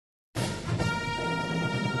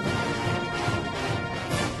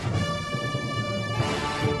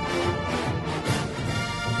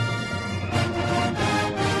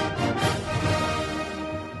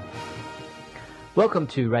Welcome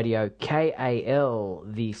to Radio KAL,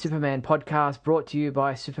 the Superman podcast brought to you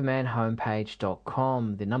by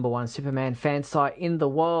SupermanHomepage.com, the number one Superman fan site in the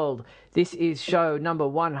world. This is show number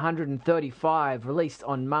 135, released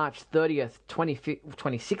on March 30th,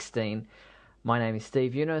 2016. My name is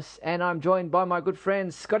Steve Eunice, and I'm joined by my good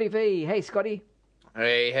friend Scotty V. Hey, Scotty.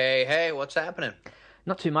 Hey, what's happening?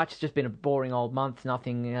 Not too much, it's just been a boring old month,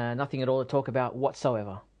 nothing at all to talk about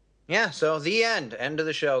whatsoever. Yeah, so the end of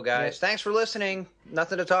the show, guys. Yeah. Thanks for listening.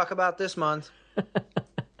 Nothing to talk about this month.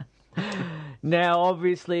 Now,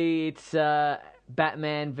 obviously, it's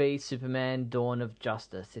Batman v Superman: Dawn of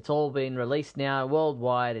Justice. It's all been released now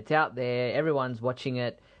worldwide. It's out there. Everyone's watching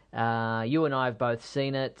it. You and I have both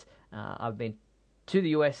seen it. I've been to the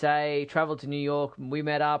USA, traveled to New York. We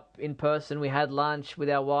met up in person. We had lunch with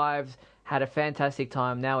our wives. Had a fantastic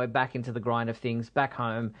time. Now we're back into the grind of things, back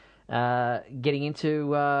home. Getting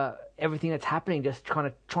into everything that's happening, just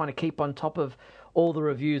trying to keep on top of all the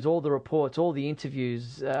reviews, all the reports, all the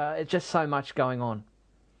interviews. It's just so much going on.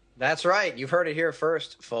 That's right. You've heard it here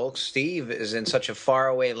first, folks. Steve is in such a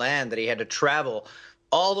faraway land that he had to travel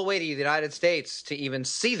all the way to the United States to even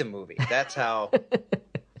see the movie. That's how...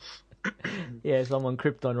 Yeah, so I'm on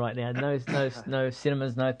Krypton right now. No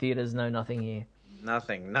cinemas, no theaters, no nothing here.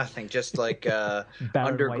 Nothing. Just like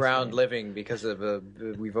underground living because of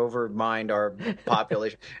we've overmined our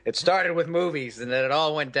population. It started with movies, and then it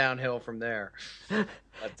all went downhill from there.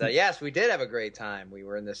 But yes, we did have a great time. We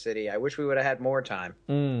were in the city. I wish we would have had more time.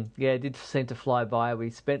 Yeah, it did seem to fly by.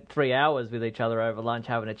 We spent 3 hours with each other over lunch,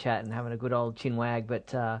 having a chat and having a good old chinwag. But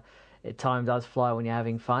time does fly when you're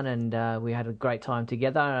having fun, and we had a great time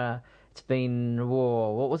together. It's been,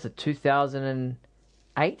 what was it,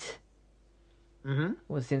 2008? Mm-hmm.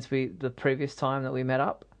 Was since the previous time that we met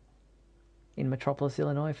up in Metropolis,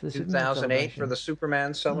 Illinois for the 2008 for the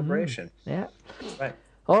Superman celebration. Mm-hmm. Yeah. Right.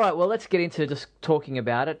 All right, well, let's get into just talking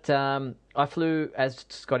about it. I flew, as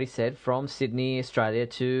Scotty said, from Sydney, Australia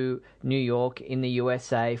to New York in the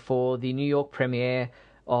USA for the New York premiere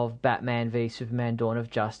of Batman v Superman: Dawn of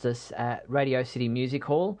Justice at Radio City Music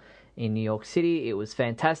Hall in New York City. It was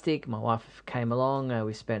fantastic. My wife came along.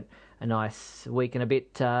 We spent a nice week and a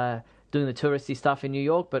bit doing the touristy stuff in New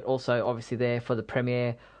York, but also obviously there for the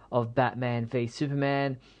premiere of Batman v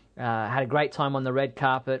Superman. Had a great time on the red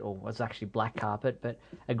carpet, or it was actually black carpet, but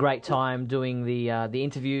a great time doing the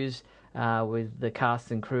interviews with the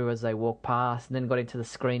cast and crew as they walked past, and then got into the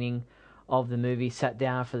screening of the movie, sat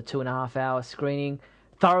down for the 2.5-hour screening.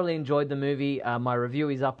 Thoroughly enjoyed the movie. My review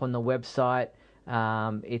is up on the website.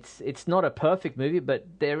 It's not a perfect movie, but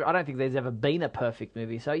I don't think there's ever been a perfect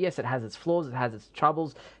movie. So yes, it has its flaws, it has its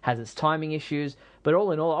troubles, has its timing issues, but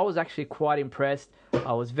all in all, I was actually quite impressed.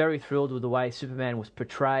 I was very thrilled with the way Superman was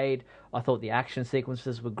portrayed. I thought the action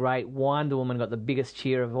sequences were great. Wonder Woman got the biggest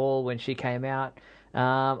cheer of all when she came out.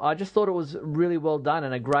 I just thought it was really well done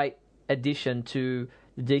and a great addition to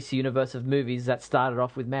the DC universe of movies that started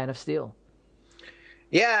off with Man of Steel.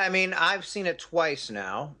 Yeah, I mean, I've seen it twice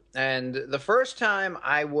now, and the first time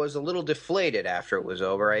I was a little deflated after it was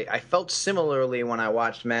over. I felt similarly when I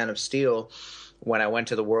watched Man of Steel when I went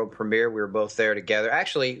to the world premiere. We were both there together.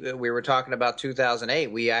 Actually, we were talking about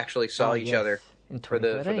 2008. We actually saw each other for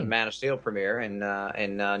the Man of Steel premiere in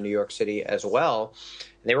New York City as well.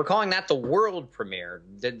 They were calling that the world premiere.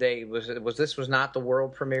 Was this not the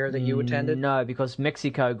world premiere that you attended? No, because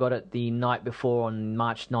Mexico got it the night before on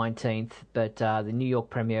March 19th, but the New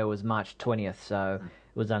York premiere was March 20th, so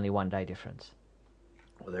it was only 1 day difference.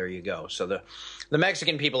 Well, there you go. So the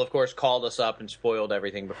Mexican people, of course, called us up and spoiled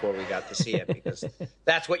everything before we got to see it, because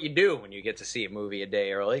that's what you do when you get to see a movie a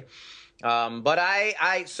day early. But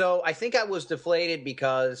I think I was deflated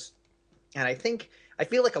because, and I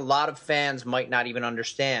feel like a lot of fans might not even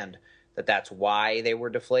understand that that's why they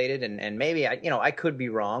were deflated, and maybe I could be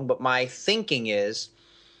wrong, but my thinking is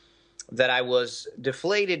that I was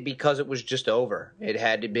deflated because it was just over. It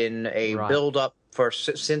had been a build-up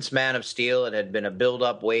since Man of Steel. It had been a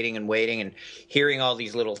build-up, waiting and hearing all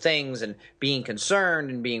these little things and being concerned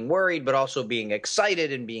and being worried, but also being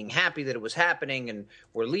excited and being happy that it was happening, and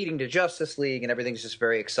we're leading to Justice League, and everything's just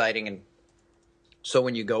very exciting. And so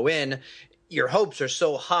when you go in, your hopes are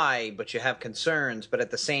so high, but you have concerns, but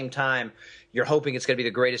at the same time, you're hoping it's going to be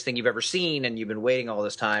the greatest thing you've ever seen, and you've been waiting all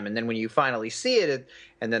this time. And then when you finally see it,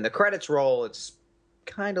 and then the credits roll, it's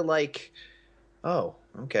kind of like, oh,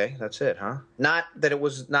 okay, that's it, huh? Not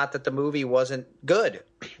that the movie wasn't good,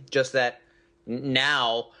 just that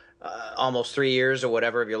now, almost 3 years or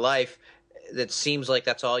whatever of your life, that seems like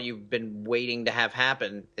that's all you've been waiting to have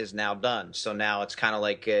happen is now done. So now it's kind of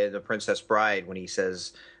like the Princess Bride when he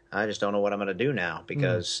says, I just don't know what I'm going to do now,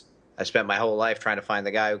 because I spent my whole life trying to find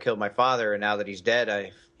the guy who killed my father, and now that he's dead,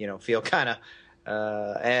 I feel kind of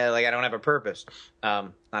like I don't have a purpose.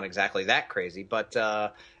 Not exactly that crazy, but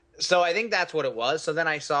so I think that's what it was. So then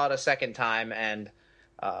I saw it a second time, and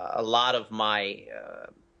a lot of my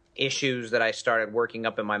issues that I started working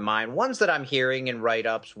up in my mind, ones that I'm hearing in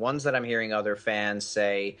write-ups, ones that I'm hearing other fans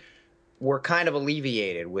say, were kind of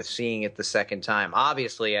alleviated with seeing it the second time.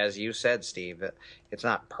 Obviously, as you said, Steve, it's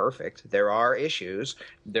not perfect. There are issues.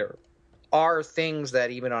 There are things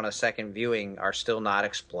that even on a second viewing are still not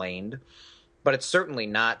explained, but it's certainly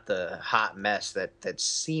not the hot mess that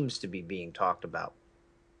seems to be being talked about.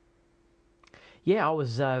 Yeah, I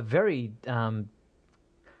was very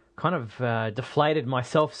kind of deflated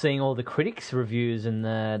myself seeing all the critics' reviews and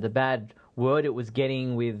the bad word it was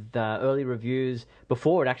getting with early reviews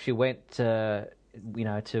before it actually went to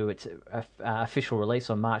its official release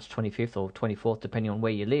on March 25th or 24th, depending on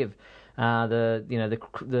where you live.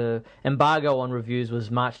 The embargo on reviews was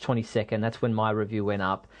March 22nd. That's when my review went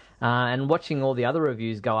up. And watching all the other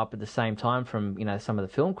reviews go up at the same time from some of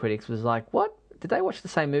the film critics was like, what? Did they watch the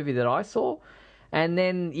same movie that I saw? And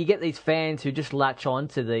then you get these fans who just latch on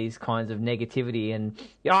to these kinds of negativity and,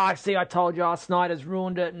 see, I told you, Snyder's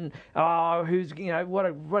ruined it, and,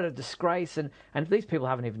 what a disgrace. And these people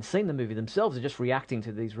haven't even seen the movie themselves. They're just reacting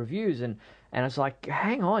to these reviews. And it's like,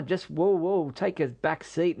 hang on, just whoa, take a back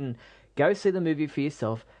seat and go see the movie for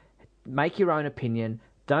yourself. Make your own opinion.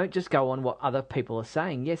 Don't just go on what other people are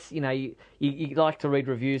saying. Yes, you like to read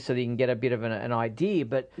reviews so that you can get a bit of an idea,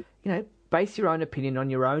 but, base your own opinion on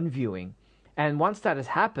your own viewing. And once that has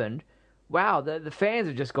happened, wow, the fans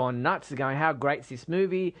have just gone nuts. They're going, how great's this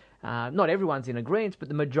movie? Not everyone's in agreement, but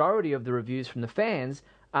the majority of the reviews from the fans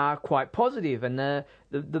are quite positive. And the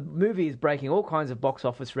movie is breaking all kinds of box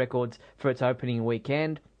office records for its opening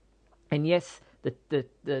weekend. And yes, the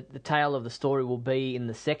tale of the story will be in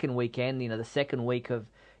the second weekend, the second week of,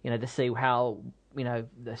 to see how,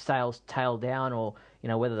 the sales tail down or,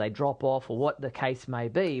 whether they drop off or what the case may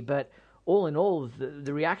be. But all in all,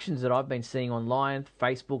 the reactions that I've been seeing online,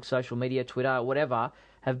 Facebook, social media, Twitter, whatever,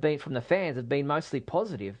 have been from the fans have been mostly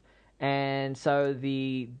positive. And so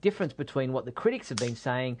the difference between what the critics have been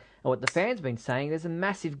saying and what the fans have been saying, there's a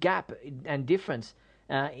massive gap and difference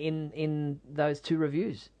in those two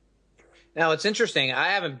reviews. Now, it's interesting. I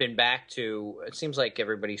haven't been back to, it seems like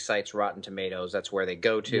everybody cites Rotten Tomatoes. That's where they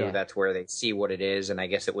go to. Yeah. That's where they see what it is. And I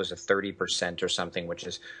guess it was a 30% or something, which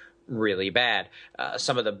is really bad.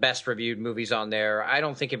 Some of the best reviewed movies on there, I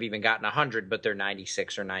don't think have even gotten 100, but they're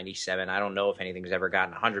 96 or 97. I don't know if anything's ever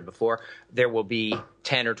gotten 100 before. There will be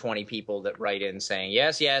 10 or 20 people that write in saying,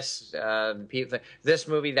 yes, this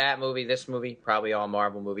movie, that movie, this movie, probably all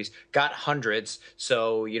Marvel movies, got hundreds,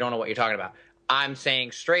 so you don't know what you're talking about. I'm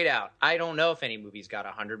saying straight out, I don't know if any movie's got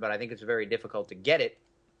 100, but I think it's very difficult to get it.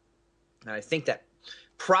 And I think that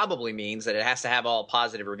probably means that it has to have all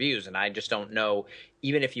positive reviews. And I just don't know,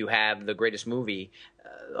 even if you have the greatest movie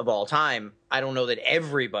of all time, I don't know that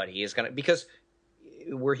everybody is going to, because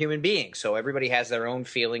we're human beings. So everybody has their own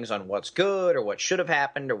feelings on what's good or what should have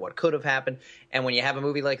happened or what could have happened. And when you have a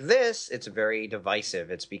movie like this, it's very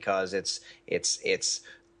divisive. It's because it's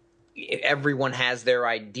everyone has their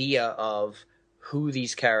idea of who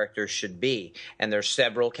these characters should be. And there's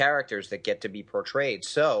several characters that get to be portrayed.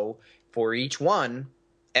 So for each one,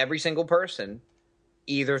 every single person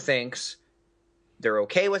either thinks they're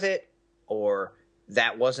okay with it, or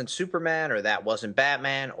that wasn't Superman, or that wasn't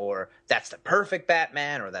Batman, or that's the perfect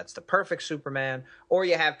Batman, or that's the perfect Superman, or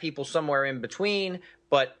you have people somewhere in between,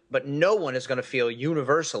 but no one is going to feel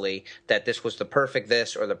universally that this was the perfect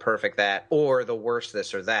this or the perfect that or the worst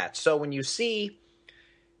this or that. So when you see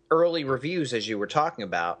early reviews, as you were talking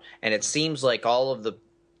about, and it seems like all of the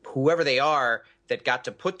whoever they are that got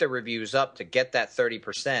to put their reviews up to get that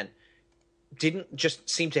 30% didn't just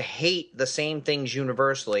seem to hate the same things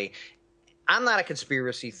universally. I'm not a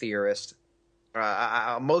conspiracy theorist.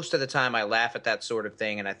 Most of the time I laugh at that sort of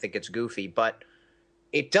thing and I think it's goofy, but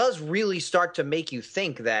it does really start to make you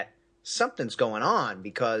think that something's going on,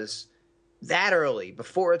 because that early,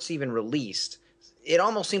 before it's even released, it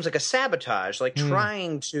almost seems like a sabotage, like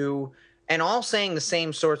trying to, and all saying the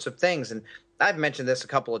same sorts of things. And I've mentioned this a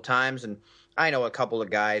couple of times, and I know a couple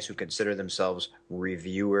of guys who consider themselves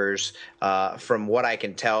reviewers. From what I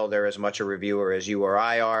can tell, they're as much a reviewer as you or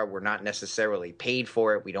I are. We're not necessarily paid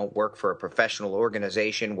for it. We don't work for a professional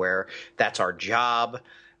organization where that's our job.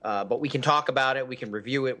 But we can talk about it. We can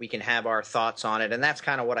review it. We can have our thoughts on it. And that's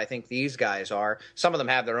kind of what I think these guys are. Some of them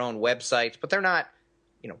have their own websites, but they're not,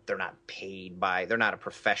 they're not paid by, they're not a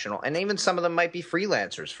professional. And even some of them might be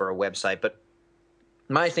freelancers for a website. But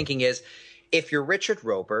my thinking is, if you're Richard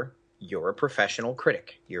Roeper you're a professional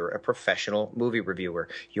critic. You're a professional movie reviewer.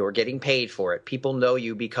 You're getting paid for it. People know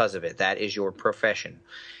you because of it. That is your profession.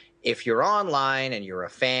 If you're online and you're a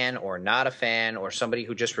fan or not a fan or somebody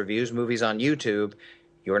who just reviews movies on YouTube,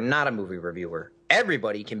 you're not a movie reviewer.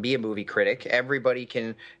 Everybody can be a movie critic. Everybody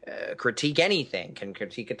can critique anything, can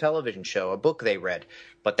critique a television show, a book they read.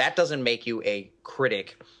 But that doesn't make you a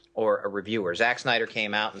critic or a reviewer. Zack Snyder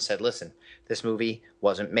came out and said, listen, this movie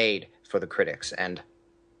wasn't made for the critics. And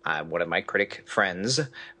one of my critic friends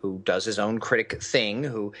who does his own critic thing,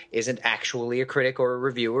 who isn't actually a critic or a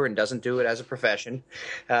reviewer and doesn't do it as a profession,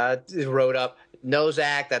 wrote up, no,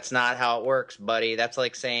 Zach, that's not how it works, buddy. That's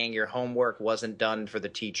like saying your homework wasn't done for the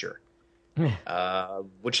teacher.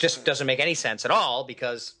 Which just doesn't make any sense at all,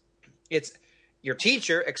 because it's your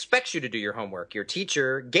teacher expects you to do your homework. Your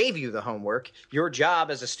teacher gave you the homework. Your job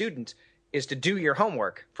as a student is to do your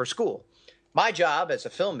homework for school. My job as a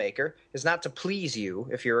filmmaker is not to please you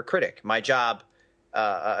if you're a critic. My job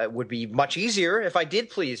would be much easier if I did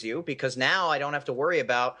please you, because now I don't have to worry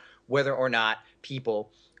about whether or not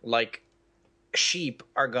people like sheep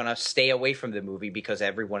are going to stay away from the movie because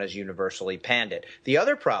everyone has universally panned it. The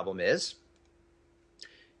other problem is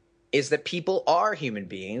that people are human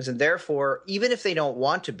beings, and therefore, even if they don't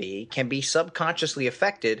want to be, can be subconsciously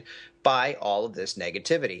affected by all of this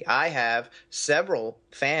negativity. I have several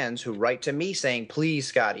fans who write to me saying, please,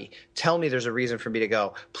 Scotty, tell me there's a reason for me to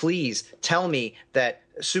go. Please tell me that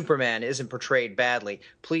Superman isn't portrayed badly.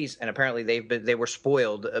 Please. And apparently they were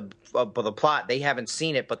spoiled by the plot. They haven't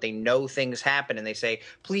seen it, but they know things happen, and they say,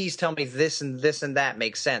 please tell me this and that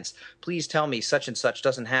makes sense. Please tell me such and such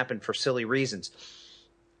doesn't happen for silly reasons.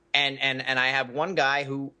 And I have one guy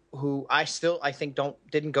who I think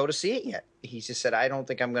didn't go to see it yet. He just said, I don't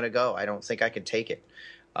think I'm going to go. I don't think I can take it,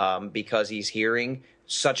 because he's hearing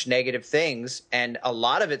such negative things. And a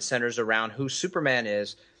lot of it centers around who Superman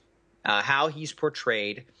is, how he's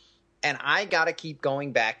portrayed. And I got to keep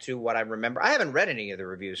going back to what I remember. I haven't read any of the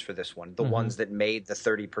reviews for this one, the ones that made the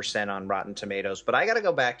 30% on Rotten Tomatoes. But I got to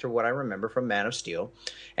go back to what I remember from Man of Steel,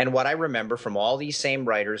 and what I remember from all these same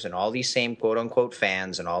writers and all these same quote-unquote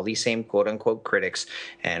fans and all these same quote-unquote critics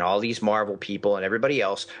and all these Marvel people and everybody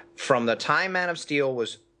else from the time Man of Steel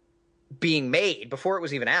was being made, before it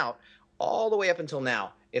was even out, all the way up until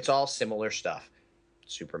now. It's all similar stuff.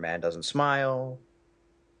 Superman doesn't smile.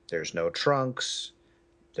 There's no trunks.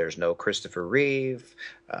 There's no Christopher Reeve.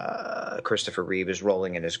 Christopher Reeve is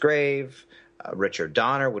rolling in his grave. Richard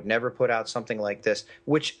Donner would never put out something like this,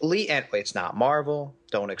 which it's not Marvel.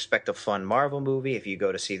 Don't expect a fun Marvel movie if you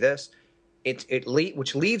go to see this.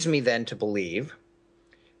 Which leads me then to believe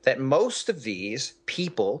that most of these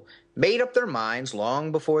people made up their minds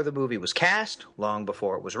long before the movie was cast, long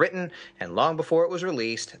before it was written, and long before it was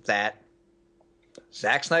released that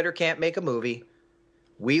Zack Snyder can't make a movie.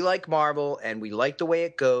 We like Marvel, and we like the way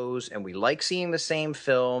it goes, and we like seeing the same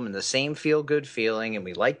film and the same feel-good feeling, and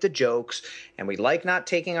we like the jokes, and we like not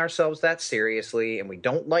taking ourselves that seriously, and we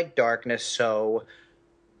don't like darkness, so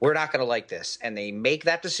we're not going to like this. And they make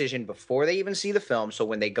that decision before they even see the film, so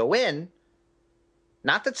when they go in,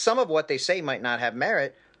 not that some of what they say might not have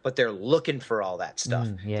merit, but they're looking for all that stuff.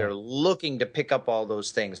 Yeah. They're looking to pick up all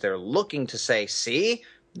those things. They're looking to say, see,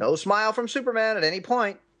 no smile from Superman at any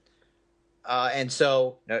point. And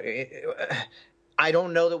so I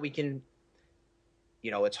don't know that we can,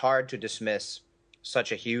 it's hard to dismiss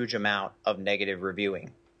such a huge amount of negative reviewing.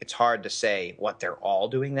 It's hard to say what they're all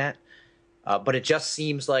doing that. But it just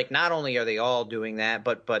seems like not only are they all doing that,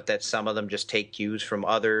 but that some of them just take cues from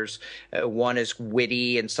others. One is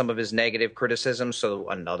witty in some of his negative criticism, so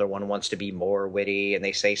another one wants to be more witty, and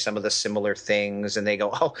they say some of the similar things, and they go,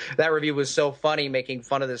 oh, that review was so funny making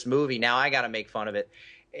fun of this movie. Now I got to make fun of it.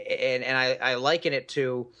 And I liken it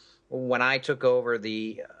to when I took over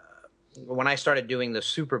when I started doing the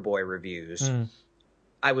Superboy reviews.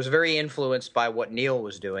 I was very influenced by what Neil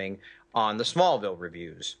was doing on the Smallville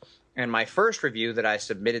reviews. And my first review that I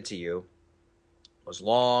submitted to you was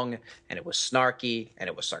long, and it was snarky, and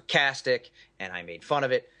it was sarcastic, and I made fun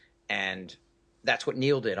of it. And that's what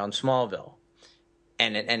Neil did on Smallville.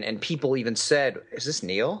 And people even said, is this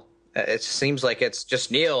Neil? It seems like it's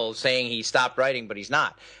just Neil saying he stopped writing, but he's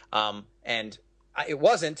not. It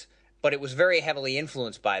wasn't, but it was very heavily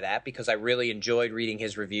influenced by that because I really enjoyed reading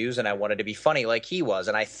his reviews and I wanted to be funny like he was.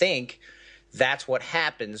 And I think that's what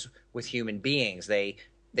happens with human beings. They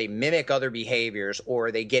mimic other behaviors or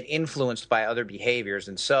they get influenced by other behaviors.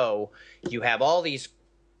 And so you have all these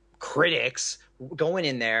critics going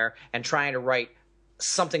in there and trying to write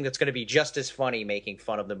something that's going to be just as funny making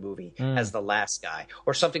fun of the movie as the last guy,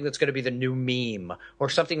 or something that's going to be the new meme, or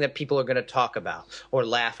something that people are going to talk about or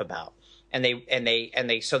laugh about.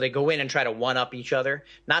 so they go in and try to one up each other.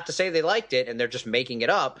 Not to say they liked it and they're just making it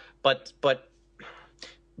up, but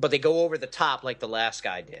they go over the top like the last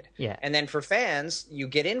guy did. Yeah. And then for fans, you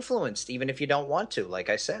get influenced even if you don't want to. Like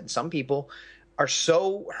I said, some people are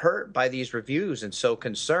so hurt by these reviews and so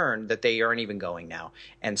concerned that they aren't even going now.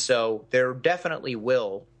 And so there definitely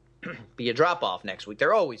will be a drop-off next week.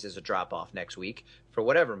 There always is a drop-off next week for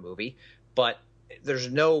whatever movie, but there's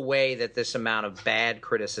no way that this amount of bad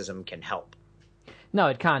criticism can help. No,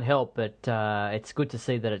 it can't help, but it's good to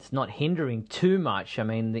see that it's not hindering too much. I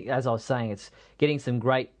mean, as I was saying, it's getting some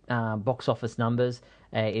great box office numbers.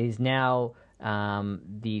 It is now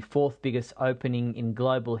the fourth biggest opening in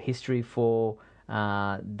global history for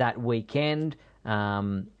that weekend.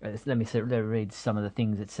 Let me read some of the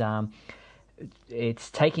things.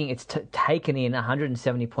 It's taken in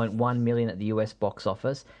 170.1 million at the US box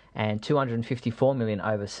office and 254 million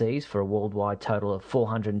overseas for a worldwide total of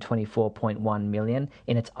 424.1 million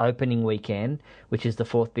in its opening weekend, which is the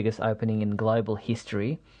fourth biggest opening in global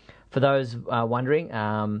history. For those wondering,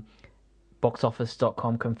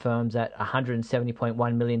 boxoffice.com confirms that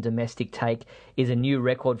 170.1 million domestic take is a new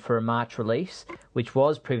record for a March release, which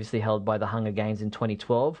was previously held by The Hunger Games in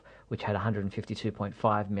 2012, which had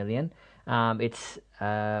 152.5 million. It's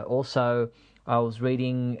also, I was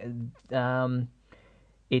reading,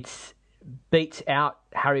 it's beats out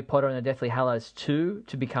Harry Potter and the Deathly Hallows 2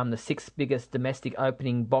 to become the sixth biggest domestic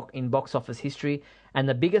opening in box office history and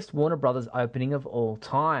the biggest Warner Brothers opening of all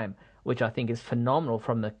time, which I think is phenomenal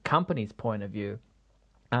from the company's point of view.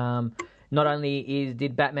 Not only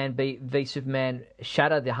did Batman v Superman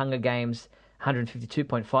shatter the Hunger Games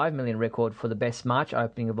 152.5 million record for the best March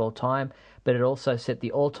opening of all time, but it also set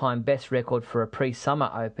the all-time best record for a pre-summer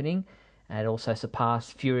opening. And it also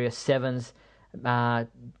surpassed Furious 7's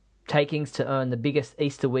takings to earn the biggest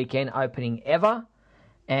Easter weekend opening ever.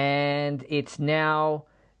 And it's now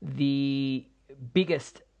the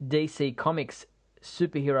biggest DC Comics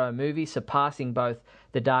superhero movie, surpassing both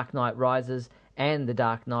The Dark Knight Rises and The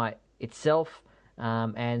Dark Knight itself,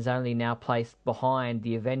 and is only now placed behind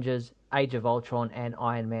The Avengers, Age of Ultron, and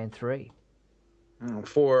Iron Man 3.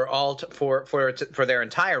 For their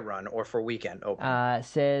entire run or for weekend opening?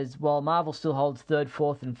 Says, while Marvel still holds third,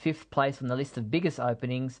 fourth, and fifth place on the list of biggest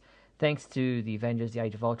openings, thanks to The Avengers, The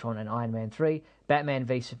Age of Ultron, and Iron Man 3, Batman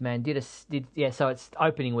v Superman so it's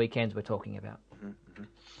opening weekends we're talking about.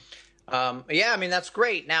 Yeah, I mean, that's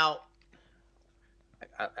great. Now,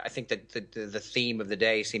 I think that the theme of the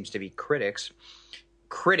day seems to be critics.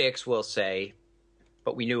 Critics will say,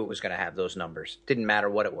 but we knew it was going to have those numbers. Didn't matter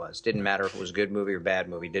what it was. Didn't matter if it was a good movie or bad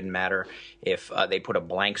movie. Didn't matter if they put a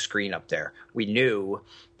blank screen up there. We knew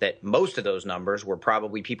that most of those numbers were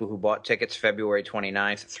probably people who bought tickets February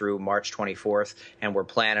 29th through March 24th and were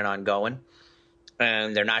planning on going.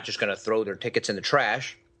 And they're not just going to throw their tickets in the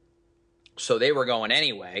trash. So they were going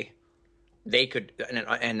anyway. They could,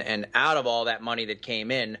 and out of all that money that came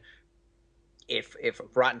in, if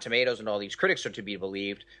Rotten Tomatoes and all these critics are to be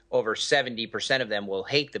believed, over 70% of them will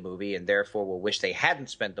hate the movie and therefore will wish they hadn't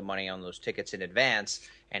spent the money on those tickets in advance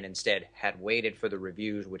and instead had waited for the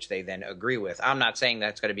reviews, which they then agree with. I'm not saying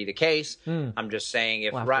that's going to be the case. I'm just saying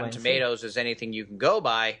if Rotten Tomatoes is anything you can go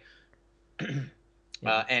by,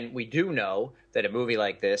 and we do know that a movie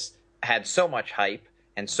like this had so much hype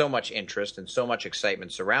and so much interest and so much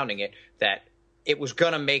excitement surrounding it that it was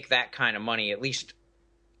going to make that kind of money at least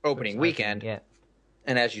opening weekend. Yeah.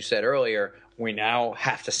 And as you said earlier, we now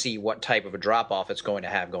have to see what type of a drop-off it's going to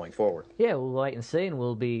have going forward. Yeah, we'll wait and see, and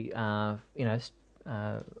we'll be honest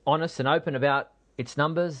and open about its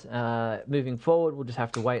numbers. Moving forward, we'll just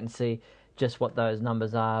have to wait and see just what those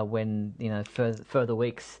numbers are when further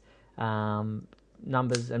weeks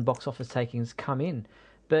numbers and box office takings come in.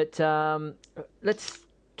 But let's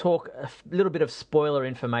talk a little bit of spoiler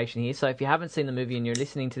information here. So if you haven't seen the movie and you're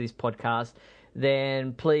listening to this podcast,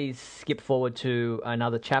 then please skip forward to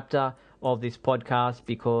another chapter of this podcast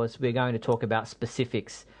because we're going to talk about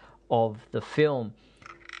specifics of the film.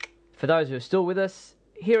 For those who are still with us,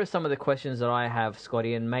 here are some of the questions that I have,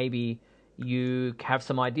 Scotty, and maybe you have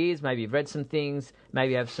some ideas, maybe you've read some things,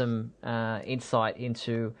 maybe you have some insight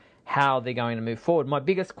into how they're going to move forward. My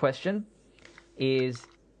biggest question is,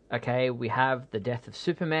 okay, we have the death of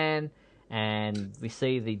Superman, and we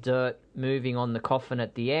see the dirt moving on the coffin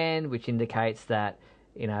at the end, which indicates that,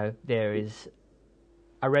 there is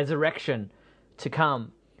a resurrection to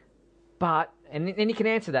come. But, and you can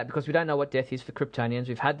answer that because we don't know what death is for Kryptonians.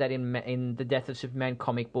 We've had that in the Death of Superman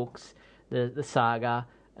comic books, the saga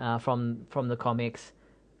from the comics.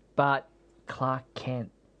 But Clark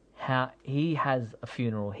Kent, he has a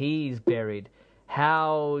funeral. He's buried.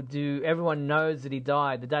 How do everyone knows that he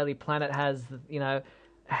died? The Daily Planet has,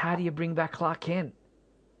 how do you bring back Clark Kent?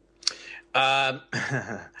 Um,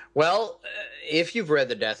 well, if you've read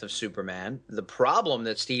The Death of Superman, the problem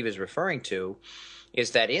that Steve is referring to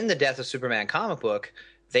is that in the Death of Superman comic book,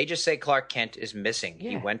 they just say Clark Kent is missing. Yeah.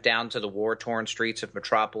 He went down to the war-torn streets of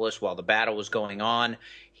Metropolis while the battle was going on.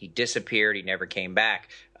 He disappeared. He never came back.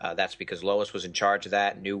 That's because Lois was in charge of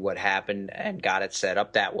that, knew what happened, and got it set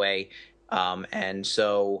up that way. And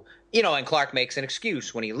so, and Clark makes an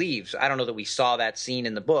excuse when he leaves. I don't know that we saw that scene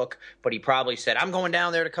in the book, but he probably said, I'm going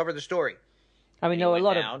down there to cover the story. I mean, there were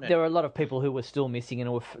a lot of people who were still missing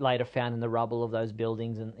and were later found in the rubble of those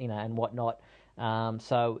buildings and whatnot.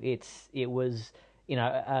 So it was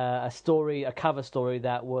a cover story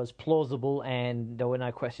that was plausible, and there were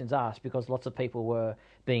no questions asked because lots of people were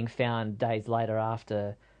being found days later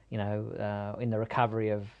after in the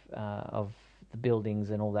recovery of the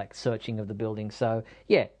buildings and all that searching of the buildings. So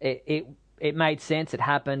yeah, it made sense. It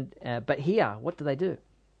happened, but here, what do they do?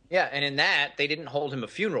 Yeah, and in that, they didn't hold him a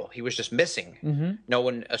funeral. He was just missing. Mm-hmm. No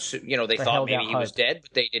one, they thought maybe he was dead,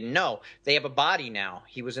 but they didn't know. They have a body now.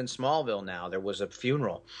 He was in Smallville now. There was a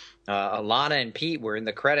funeral. Alana and Pete were in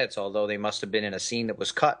the credits, although they must have been in a scene that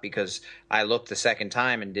was cut because I looked the second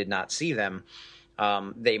time and did not see them.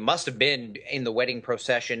 They must have been in the wedding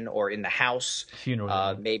procession or in the house.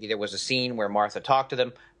 Funeral. Maybe there was a scene where Martha talked to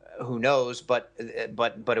them. Who knows? But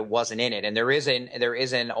it wasn't in it. And there is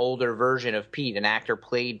an older version of Pete. An actor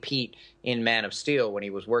played Pete in Man of Steel when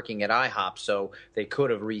he was working at IHOP. So they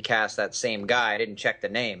could have recast that same guy. I didn't check the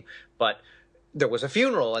name, but there was a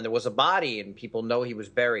funeral and there was a body and people know he was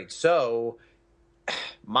buried. So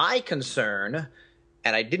my concern,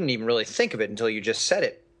 and I didn't even really think of it until you just said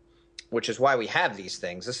it, which is why we have these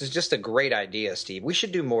things. This is just a great idea, Steve. We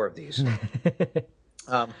should do more of these.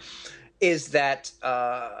 Is that,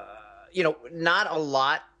 not a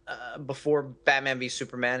lot before Batman v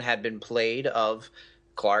Superman had been played of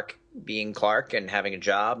Clark being Clark and having a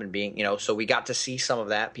job and being, so we got to see some of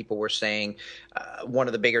that. People were saying one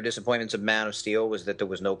of the bigger disappointments of Man of Steel was that there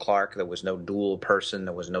was no Clark, there was no dual person,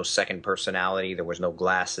 there was no second personality, there was no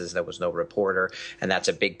glasses, there was no reporter, and that's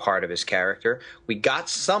a big part of his character. We got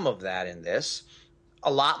some of that in this.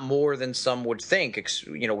 A lot more than some would think,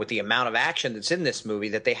 with the amount of action that's in this movie,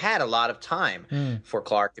 that they had a lot of time for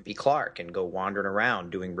Clark to be Clark and go wandering around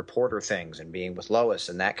doing reporter things and being with Lois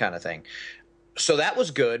and that kind of thing. So that was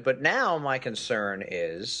good. But now my concern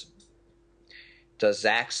is, does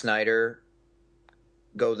Zack Snyder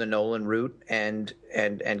go the Nolan route and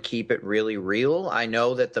keep it really real? I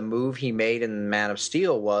know that the move he made in Man of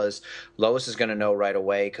Steel was Lois is going to know right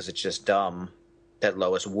away because it's just dumb that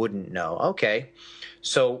Lois wouldn't know. Okay.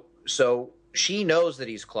 So she knows that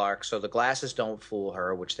he's Clark, so the glasses don't fool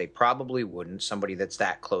her, which they probably wouldn't. Somebody that's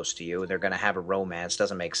that close to you, and they're going to have a romance.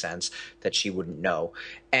 Doesn't make sense that she wouldn't know.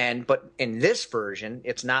 But in this version,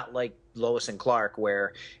 it's not like Lois and Clark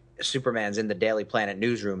where Superman's in the Daily Planet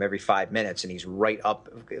newsroom every 5 minutes and he's right up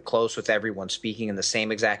close with everyone, speaking in the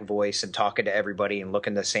same exact voice and talking to everybody and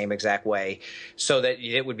looking the same exact way, so that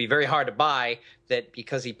it would be very hard to buy that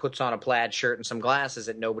because he puts on a plaid shirt and some glasses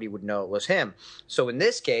that nobody would know it was him. So in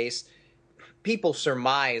this case, people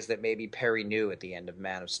surmise that maybe Perry knew at the end of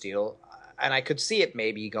Man of Steel, and I could see it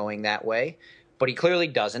maybe going that way, but he clearly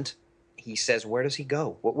doesn't. He says, where does he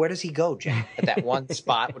go? Where does he go, Jen? At that one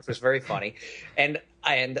spot, which was very funny. And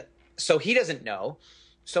so he doesn't know.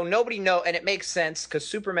 So nobody knows. And it makes sense because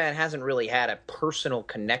Superman hasn't really had a personal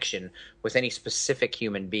connection with any specific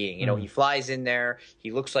human being. He flies in there.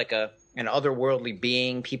 He looks like an otherworldly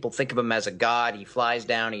being. People think of him as a god. He flies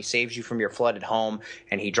down. He saves you from your flooded home.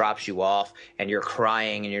 And he drops you off. And you're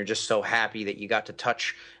crying. And you're just so happy that you got to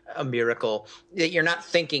touch a miracle. You're not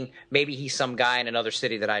thinking maybe he's some guy in another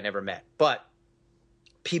city that I never met. But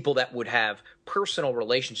people that would have personal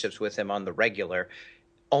relationships with him on the regular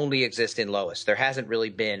only exist in Lois. There hasn't really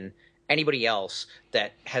been anybody else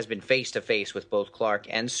that has been face to face with both Clark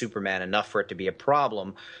and Superman enough for it to be a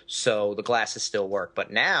problem. So the glasses still work.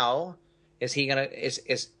 But now, is he gonna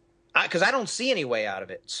because I don't see any way out of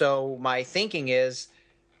it. So my thinking is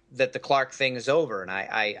that the Clark thing is over, and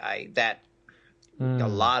a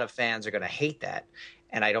lot of fans are going to hate that,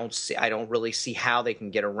 and I don't really see how they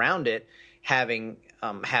can get around it, having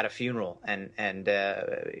had a funeral, and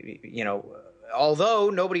although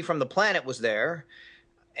nobody from the planet was there,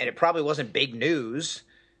 and it probably wasn't big news.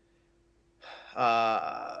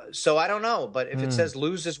 So I don't know, but if it says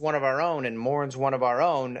Luz is one of our own and Morn's one of our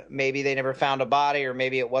own, maybe they never found a body, or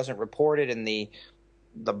maybe it wasn't reported, and the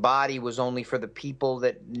body was only for the people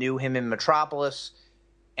that knew him in Metropolis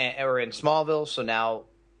or in Smallville. So now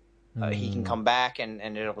he can come back and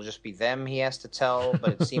it'll just be them he has to tell.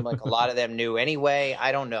 But it seemed like a lot of them knew anyway.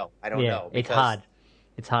 I don't know. Yeah, it's hard.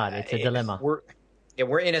 It's hard. It's a dilemma.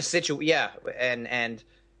 We're in a situation. Yeah, and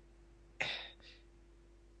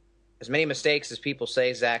as many mistakes as people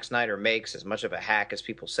say Zack Snyder makes, as much of a hack as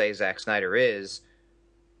people say Zack Snyder is,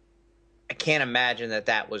 I can't imagine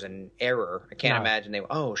that was an error. I can't imagine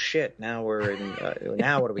oh shit, now we're in,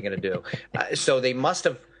 now what are we going to do? So they must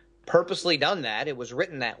have purposely done that. It was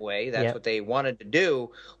written that way. That's what they wanted to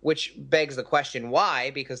do, which begs the question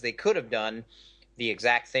why, because they could have done the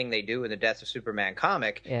exact thing they do in the Death of Superman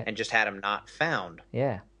comic and just had him not found.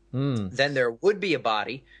 Yeah. Then there would be a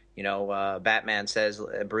body. Batman says,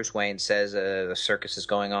 Bruce Wayne says the circus is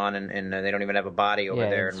going on and they don't even have a body over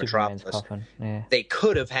there in Metropolis. Yeah. They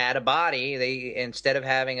could have had a body instead of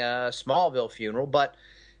having a Smallville funeral. But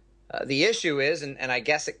the issue is, and I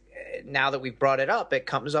guess now that we've brought it up, it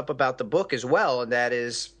comes up about the book as well, and that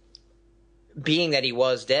is, being that he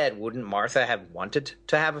was dead, wouldn't Martha have wanted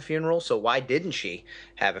to have a funeral? So why didn't she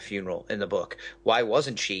have a funeral in the book? Why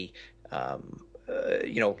wasn't she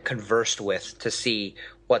conversed with to see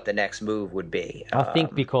what the next move would be? I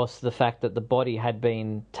think because the fact that the body had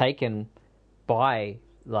been taken by,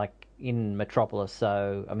 in Metropolis.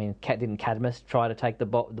 So, I mean, didn't Cadmus try to take the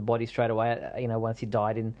body straight away, once he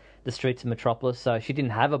died in the streets of Metropolis? So she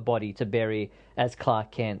didn't have a body to bury as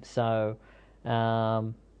Clark Kent. So,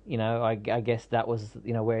 I guess that was,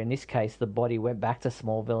 where in this case the body went back to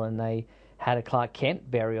Smallville and they had a Clark Kent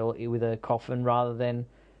burial with a coffin rather than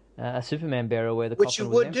a Superman burial where the coffin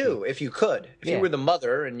was empty. Which you would do if you could. If you were the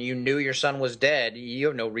mother and you knew your son was dead, you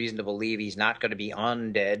have no reason to believe he's not going to be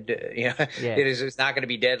undead. It's not going to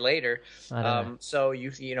be dead later. So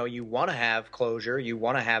you want to have closure. You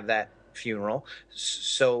want to have that funeral.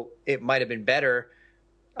 So it might have been better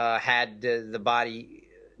had the body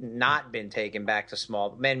not been taken back to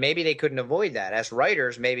Smallville. Man, maybe they couldn't avoid that. As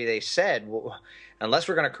writers, maybe they said, well, unless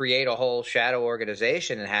we're going to create a whole shadow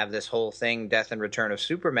organization and have this whole thing, Death and Return of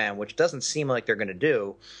Superman, which doesn't seem like they're going to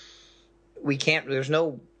do, we can't. There's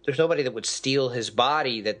nobody that would steal his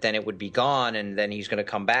body that then it would be gone and then he's going to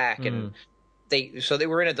come back. And they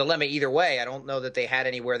were in a dilemma either way. I don't know that they had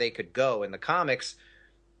anywhere they could go. In the comics,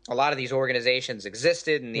 a lot of these organizations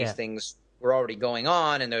existed and these things were already going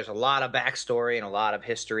on, and there's a lot of backstory and a lot of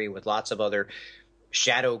history with lots of other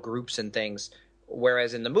shadow groups and things.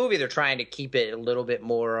 Whereas in the movie, they're trying to keep it a little bit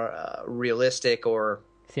more realistic or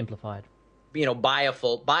simplified,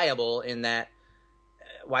 buyable in that.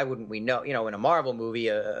 Why wouldn't we know? In a Marvel movie,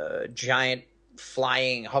 a giant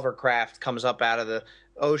flying hovercraft comes up out of the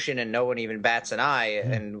ocean and no one even bats an eye.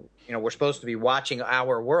 And, we're supposed to be watching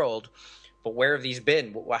our world. But where have these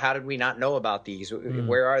been? How did we not know about these?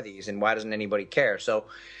 Where are these? And why doesn't anybody care? So,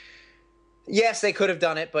 yes, they could have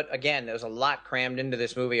done it. But, again, there's a lot crammed into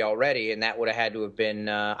this movie already. And that would have had to have been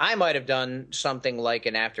I might have done something like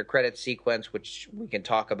an after-credit sequence, which we can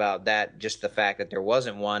talk about that. Just the fact that there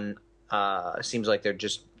wasn't one seems like they're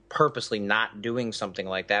just purposely not doing something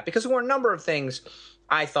like that. Because there were a number of things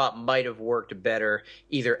I thought might have worked better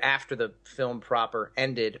either after the film proper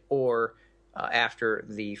ended or after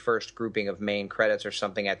the first grouping of main credits or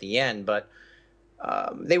something at the end. But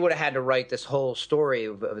they would have had to write this whole story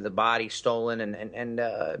of the body stolen, and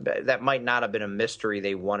that might not have been a mystery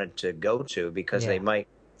they wanted to go to because they might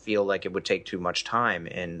feel like it would take too much time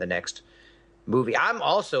in the next movie. I'm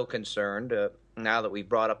also concerned, now that we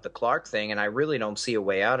brought up the Clark thing, and I really don't see a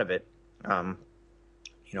way out of it.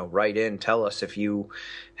 Write in, tell us if you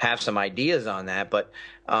have some ideas on that. But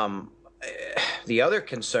the other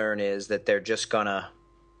concern is that they're just gonna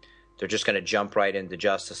jump right into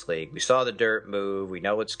Justice League. We saw the dirt move. We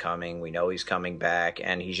know it's coming. We know he's coming back,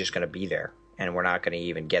 and he's just going to be there. And we're not going to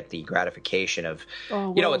even get the gratification of,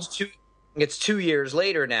 it's 2 years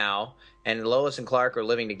later now, and Lois and Clark are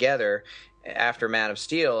living together after Man of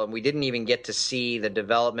Steel, and we didn't even get to see the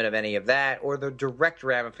development of any of that or the direct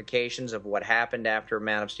ramifications of what happened after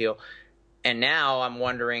Man of Steel. And now I'm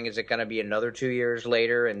wondering, is it going to be another 2 years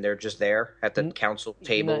later and they're just there at the council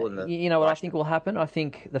table? What I think will happen? I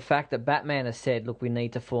think the fact that Batman has said, look, we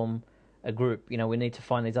need to form a group. We need to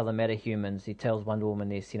find these other metahumans. He tells Wonder Woman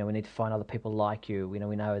this, we need to find other people like you. We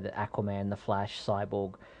know that Aquaman, the Flash,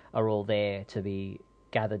 Cyborg are all there to be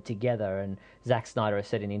gathered together. And Zack Snyder has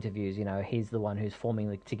said in interviews, he's the one who's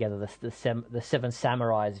forming together the seven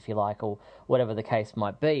samurais, if you like, or whatever the case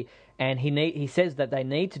might be. And he says that they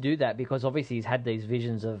need to do that because obviously he's had these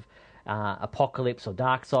visions of Apocalypse or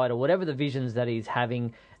Darkseid or whatever the visions that he's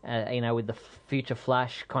having with the future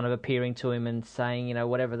Flash kind of appearing to him and saying,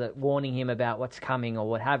 warning him about what's coming or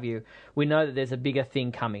what have you. We know that there's a bigger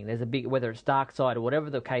thing coming. There's whether it's Darkseid or whatever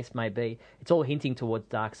the case may be, it's all hinting towards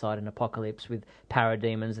Darkseid and Apocalypse with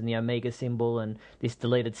parademons and the Omega symbol and this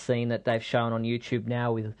deleted scene that they've shown on YouTube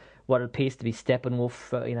now with what appears to be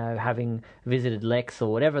Steppenwolf, having visited Lex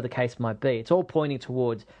or whatever the case might be. It's all pointing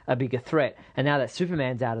towards a bigger threat. And now that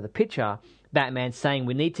Superman's out of the picture, Batman's saying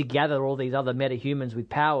we need to gather all these other metahumans with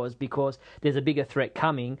powers because there's a bigger threat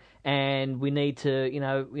coming, and we need to,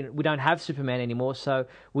 we don't have Superman anymore, so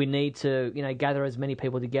we need to, gather as many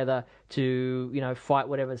people together to, fight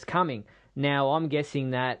whatever's coming. Now, I'm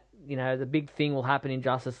guessing that, the big thing will happen in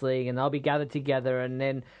Justice League, and they'll be gathered together, and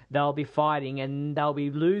then they'll be fighting, and they'll be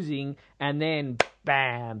losing, and then,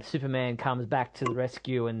 bam, Superman comes back to the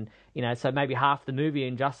rescue, and, so maybe half the movie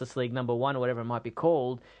in Justice League #1, or whatever it might be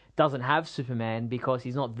called, doesn't have Superman because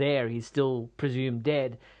he's not there. He's still presumed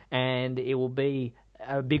dead, and it will be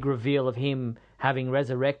a big reveal of him having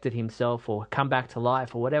resurrected himself or come back to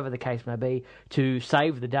life or whatever the case may be to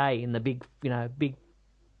save the day in the big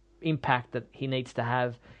impact that he needs to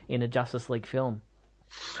have in a Justice League film.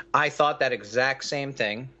 I thought that exact same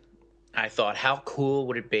thing. I thought, how cool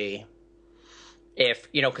would it be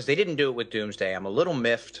if, because they didn't do it with Doomsday. I'm a little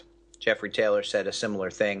miffed. Jeffrey Taylor said a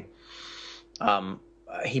similar thing.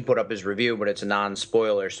 He put up his review, but it's a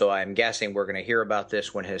non-spoiler, so I'm guessing we're going to hear about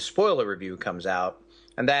this when his spoiler review comes out,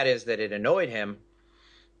 and that is that it annoyed him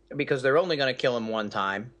because they're only going to kill him one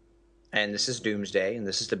time, and this is Doomsday, and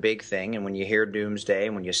this is the big thing, and when you hear Doomsday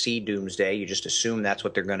and when you see Doomsday, you just assume that's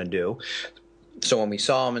what they're going to do. So when we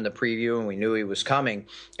saw him in the preview and we knew he was coming,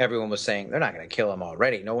 everyone was saying, they're not going to kill him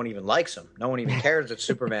already. No one even likes him. No one even cares that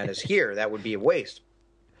Superman is here. That would be a waste.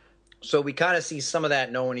 So we kind of see some of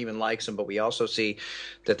that. No one even likes him, but we also see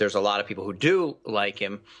that there's a lot of people who do like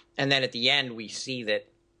him. And then at the end, we see that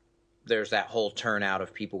there's that whole turnout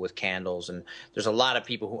of people with candles. And there's a lot of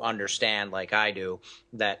people who understand, like I do,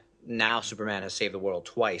 that now Superman has saved the world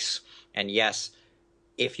twice. And yes,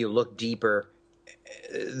 if you look deeper,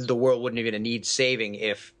 the world wouldn't even need saving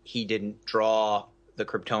if he didn't draw the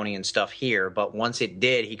Kryptonian stuff here. But once it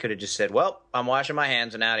did, he could have just said, well, I'm washing my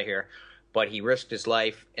hands and out of here. But he risked his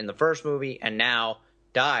life in the first movie and now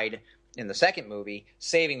died in the second movie,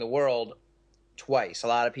 saving the world twice. A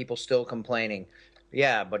lot of people still complaining,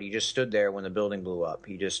 yeah, but he just stood there when the building blew up.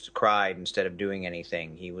 He just cried instead of doing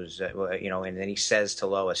anything. He was, and then he says to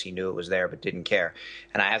Lois he knew it was there but didn't care.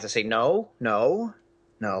 And I have to say, no,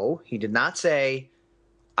 he did not say,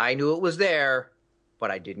 I knew it was there,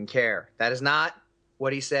 but I didn't care. That is not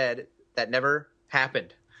what he said. That never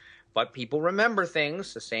happened. But people remember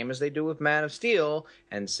things the same as they do with Man of Steel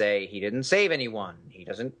and say he didn't save anyone. He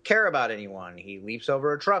doesn't care about anyone. He leaps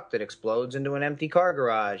over a truck that explodes into an empty car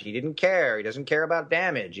garage. He didn't care. He doesn't care about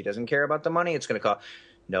damage. He doesn't care about the money it's going to cost.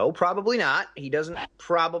 No, probably not. He doesn't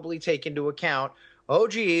probably take into account, oh,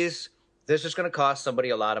 geez, this is going to cost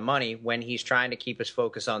somebody a lot of money when he's trying to keep his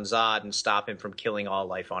focus on Zod and stop him from killing all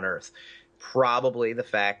life on Earth. Probably the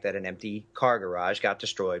fact that an empty car garage got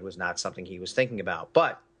destroyed was not something he was thinking about.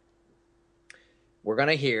 But we're going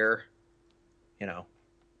to hear,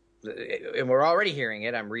 and we're already hearing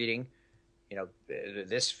it. I'm reading,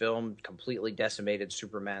 this film completely decimated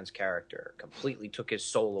Superman's character, completely took his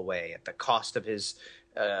soul away at the cost of his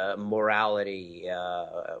morality.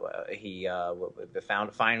 He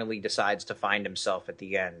finally decides to find himself at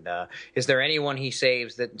the end. Is there anyone he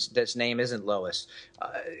saves that's name isn't Lois?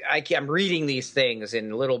 I'm reading these things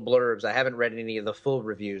in little blurbs. I haven't read any of the full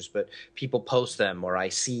reviews, but people post them, or I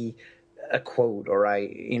see a quote, or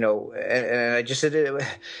and I just it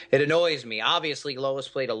annoys me. Obviously, Lois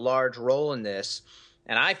played a large role in this,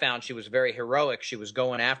 and I found she was very heroic. She was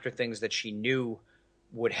going after things that she knew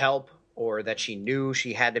would help, or that she knew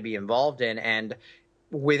she had to be involved in, and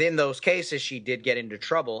within those cases, she did get into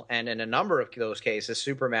trouble. And in a number of those cases,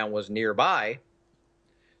 Superman was nearby,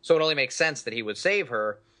 so it only makes sense that he would save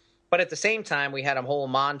her. But at the same time, we had a whole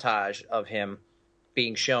montage of him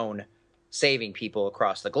being shown saving people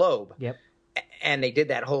across the globe. Yep. And they did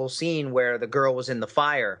that whole scene where the girl was in the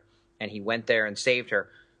fire and he went there and saved her.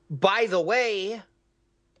 By the way,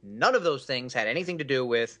 none of those things had anything to do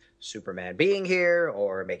with Superman being here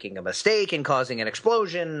or making a mistake and causing an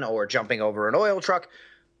explosion or jumping over an oil truck.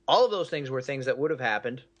 All of those things were things that would have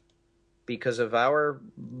happened because of our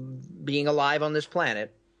being alive on this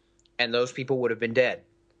planet, and those people would have been dead.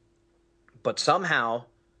 But somehow,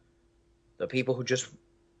 the people who just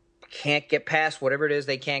can't get past whatever it is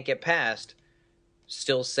they can't get past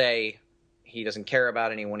still say he doesn't care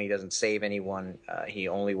about anyone, he doesn't save anyone, he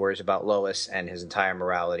only worries about Lois, and his entire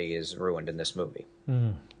morality is ruined in this movie.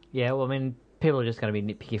 Yeah, well, I mean, people are just going to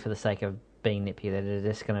be nitpicky for the sake of being nitpicky. They're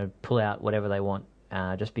just going to pull out whatever they want,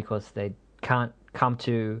 just because they can't come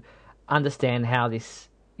to understand how this,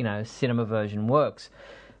 cinema version works.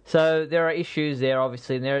 So there are issues there,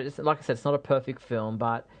 obviously. And like I said, it's not a perfect film,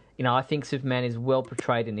 but I think Superman is well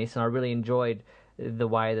portrayed in this, and I really enjoyed the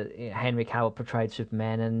way that Henry Cavill portrayed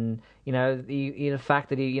Superman, and the fact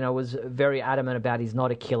that he was very adamant about he's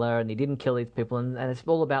not a killer and he didn't kill these people, and it's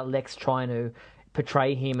all about Lex trying to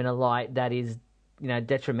portray him in a light that is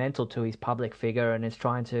detrimental to his public figure, and is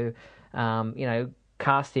trying to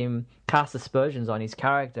cast aspersions on his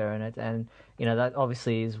character, and that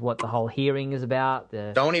obviously is what the whole hearing is about.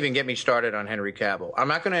 Don't even get me started on Henry Cavill. I'm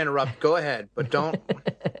not going to interrupt. Go ahead, but don't.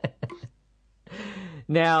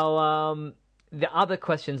 Now, the other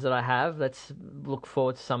questions that I have, let's look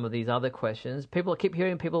forward to some of these other questions. I keep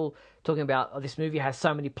hearing people talking about, this movie has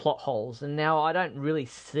so many plot holes, and now I don't really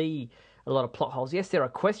see a lot of plot holes. Yes, there are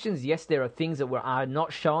questions. Yes, there are things that are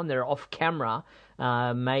not shown. They're off camera.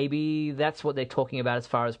 Maybe that's what they're talking about as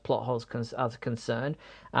far as plot holes are concerned.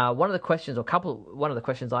 One of the questions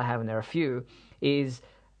I have, and there are a few, is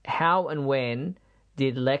how and when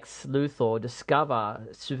did Lex Luthor discover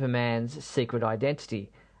Superman's secret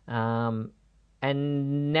identity? And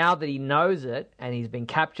now that he knows it, and he's been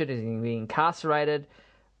captured and he's been incarcerated,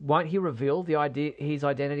 won't he reveal his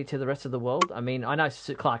identity to the rest of the world? I mean, I know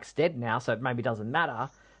Clark's dead now, so it maybe doesn't matter,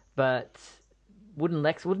 but wouldn't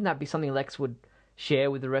that be something Lex would share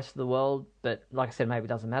with the rest of the world? But like I said, maybe it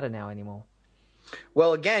doesn't matter now anymore.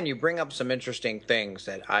 Well, again, you bring up some interesting things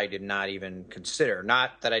that I did not even consider.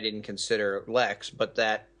 Not that I didn't consider Lex, but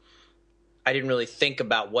that I didn't really think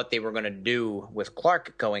about what they were going to do with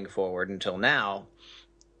Clark going forward until now.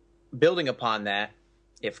 Building upon that,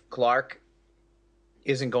 if Clark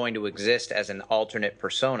isn't going to exist as an alternate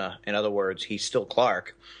persona, in other words, he's still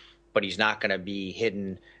Clark, but he's not going to be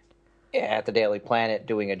hidden at the Daily Planet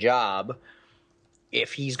doing a job.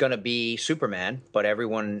 If he's going to be Superman, but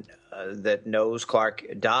everyone that knows Clark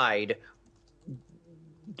died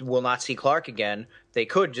will not see Clark again, he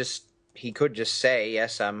could just say,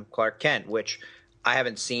 yes, I'm Clark Kent, which I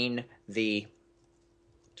haven't seen the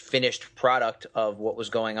finished product of what was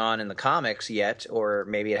going on in the comics yet, or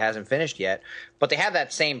maybe it hasn't finished yet, but they have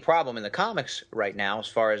that same problem in the comics right now, as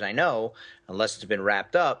far as I know, unless it's been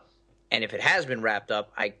wrapped up. And if it has been wrapped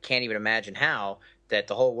up, I can't even imagine how that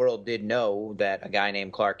the whole world did know that a guy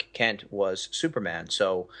named Clark Kent was Superman.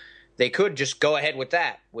 So they could just go ahead with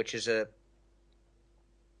that, which is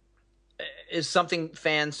something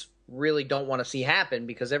fans really don't want to see happen,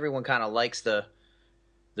 because everyone kind of likes the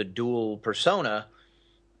dual persona,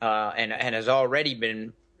 and has already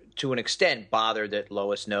been, to an extent, bothered that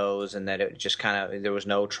Lois knows, and that it just kind of, there was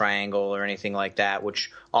no triangle or anything like that, which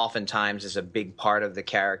oftentimes is a big part of the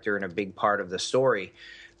character and a big part of the story.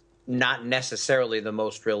 Not necessarily the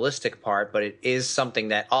most realistic part, but it is something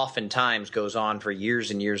that oftentimes goes on for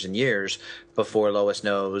years and years and years before Lois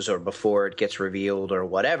knows, or before it gets revealed, or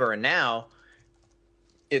whatever. And now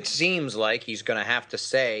it seems like he's going to have to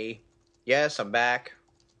say, yes, I'm back.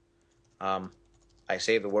 I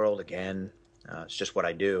saved the world again. It's just what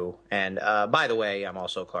I do. And by the way, I'm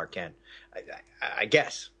also Clark Kent. I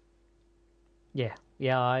guess. Yeah.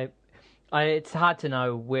 It's hard to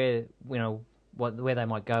know where they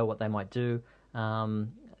might go, what they might do.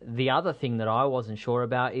 The other thing that I wasn't sure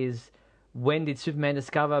about is, when did Superman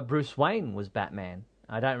discover Bruce Wayne was Batman?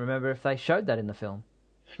 I don't remember if they showed that in the film.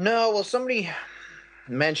 No, well, somebody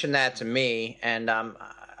mentioned that to me, and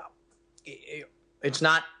it's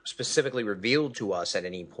not specifically revealed to us at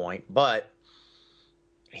any point, but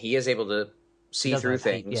he is able to see through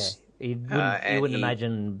things. Yeah, you wouldn't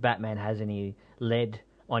imagine Batman has any lead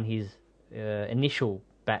on his initial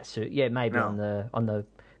bat suit. Yeah, maybe no. on the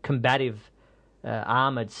combative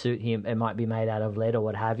armored suit, it might be made out of lead or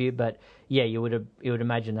what have you. But yeah, you would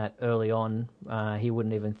imagine that early on he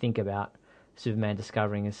wouldn't even think about Superman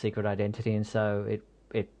discovering his secret identity, and so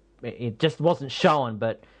it just wasn't shown.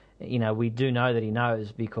 But we do know that he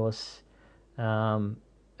knows, because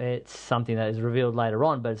it's something that is revealed later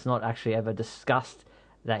on, but it's not actually ever discussed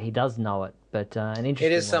that he does know it. But an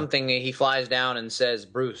interesting. It is something he flies down and says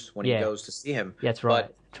Bruce when he goes to see him. That's right.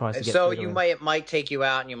 Tries to get so it might take you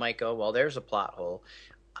out, and you might go, well, there's a plot hole.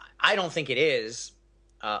 I don't think it is,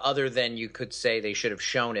 other than you could say they should have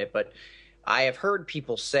shown it. But I have heard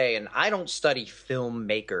people say, and I don't study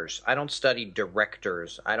filmmakers, I don't study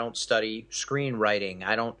directors, I don't study screenwriting,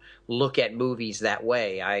 I don't look at movies that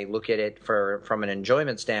way. I look at it from an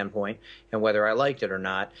enjoyment standpoint and whether I liked it or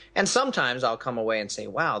not. And sometimes I'll come away and say,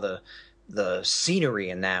 wow, the scenery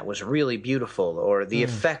in that was really beautiful, or the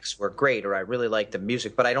effects were great, or I really liked the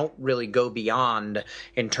music. But I don't really go beyond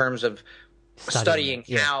in terms of studying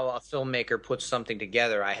yeah. how a filmmaker puts something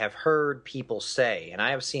together, I have heard people say, and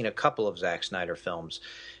I have seen a couple of Zack Snyder films.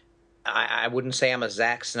 I wouldn't say I'm a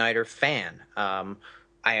Zack Snyder fan.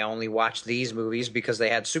 I only watched these movies because they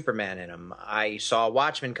had Superman in them. I saw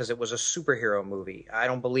Watchmen because it was a superhero movie. I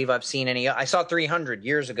don't believe I've seen any. I saw 300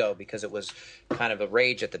 years ago because it was kind of a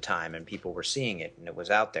rage at the time and people were seeing it and it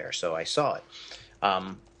was out there, so I saw it.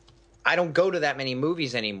 I don't go to that many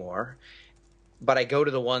movies anymore, but I go to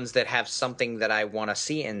the ones that have something that I want to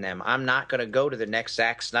see in them. I'm not going to go to the next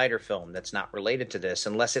Zack Snyder film that's not related to this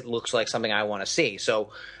unless it looks like something I want to see. So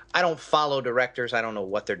I don't follow directors. I don't know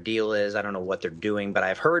what their deal is. I don't know what they're doing, but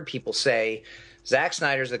I've heard people say Zack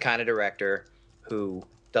Snyder's the kind of director who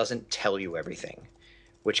doesn't tell you everything,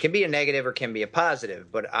 which can be a negative or can be a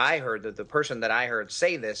positive. But I heard that the person that I heard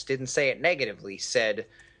say this didn't say it negatively, said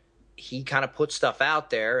he kind of puts stuff out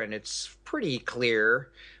there and it's pretty clear,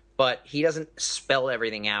 but he doesn't spell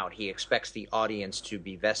everything out. He expects the audience to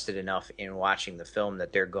be vested enough in watching the film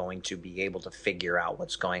that they're going to be able to figure out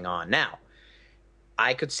what's going on. Now,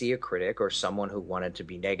 I could see a critic or someone who wanted to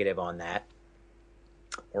be negative on that,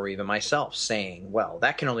 or even myself, saying, well,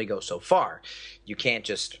 that can only go so far. You can't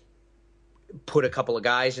just put a couple of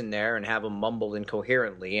guys in there and have them mumble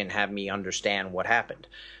incoherently and have me understand what happened.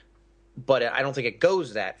 But I don't think it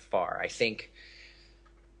goes that far. I think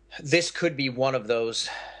this could be one of those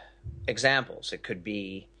examples. It could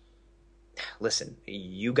be, listen,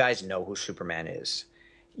 you guys know who Superman is.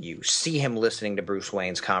 You see him listening to Bruce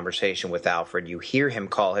Wayne's conversation with Alfred. You hear him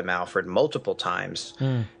call him Alfred multiple times.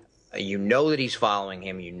 You know that he's following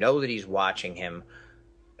him. You know that he's watching him.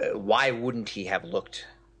 Why wouldn't he have looked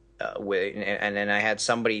and then I had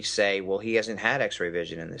somebody say, well, he hasn't had X-ray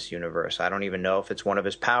vision in this universe. I don't even know if it's one of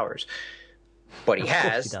his powers. But he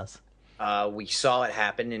has. He does. We saw it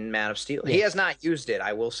happen in Man of Steel. Yeah. He has not used it.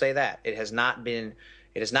 I will say that. It has not been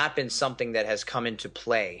something that has come into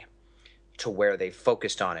play to where they've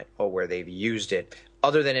focused on it or where they've used it,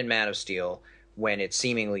 other than in Man of Steel, when it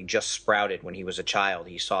seemingly just sprouted when he was a child.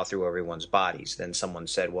 He saw through everyone's bodies. Then someone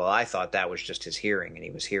said, well, I thought that was just his hearing, and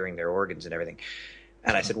he was hearing their organs and everything.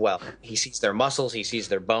 And I said, well, he sees their muscles, he sees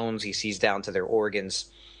their bones, he sees down to their organs.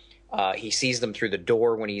 He sees them through the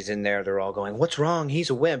door when he's in there. They're all going, what's wrong? He's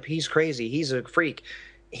a wimp. He's crazy. He's a freak.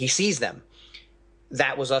 He sees them.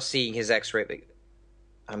 That was us seeing his X-ray.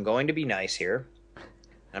 I'm going to be nice here.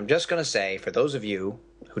 I'm just going to say, for those of you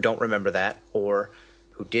who don't remember that or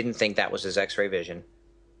who didn't think that was his X-ray vision,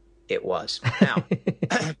 it was. Now,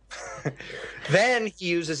 then he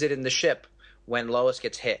uses it in the ship when Lois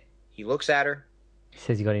gets hit. He looks at her. He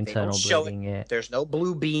says he got internal bleeding. Yeah. There's no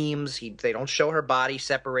blue beams. They don't show her body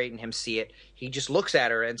separate and him see it. He just looks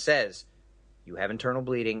at her and says, you have internal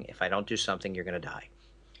bleeding. If I don't do something, you're going to die.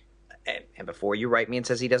 And before you write me and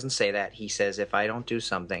says he doesn't say that, he says, if I don't do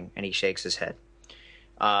something, and he shakes his head,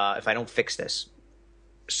 if I don't fix this.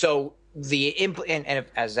 So as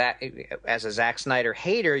a Zack Snyder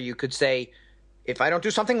hater, you could say, if I don't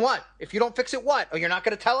do something, what? If you don't fix it, what? Oh, you're not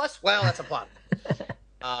going to tell us? Well, that's a plot.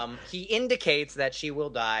 He indicates that she will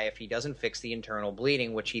die if he doesn't fix the internal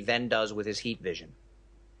bleeding, which he then does with his heat vision.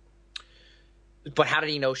 But how did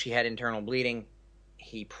he know she had internal bleeding?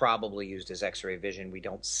 He probably used his X-ray vision. We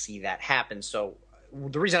don't see that happen. So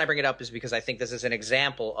the reason I bring it up is because I think this is an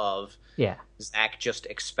example of Zack just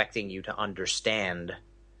expecting you to understand.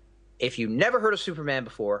 If you never heard of Superman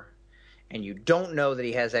before and you don't know that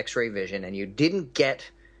he has X-ray vision and you didn't get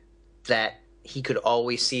that he could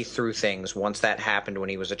always see through things once that happened when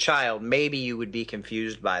he was a child, maybe you would be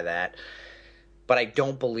confused by that. But I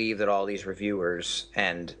don't believe that all these reviewers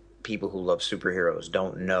and people who love superheroes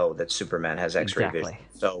don't know that Superman has X-ray vision.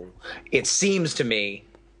 So it seems to me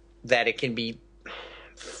that it can be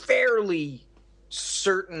fairly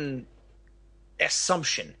certain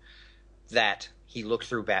assumption that he looked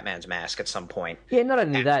through Batman's mask at some point. Yeah, not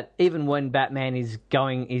only that, even when Batman is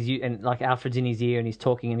and like Alfred's in his ear and he's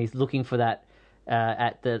talking and he's looking for that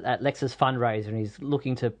at Lex's fundraiser and he's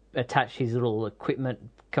looking to attach his little equipment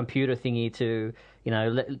computer thingy to,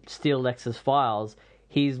 steal Lex's files.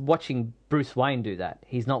 He's watching Bruce Wayne do that.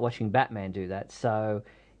 He's not watching Batman do that. So,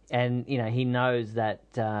 and he knows that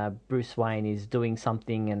Bruce Wayne is doing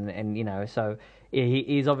something, and so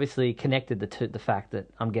he's obviously connected the fact that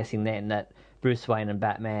I'm guessing then that Bruce Wayne and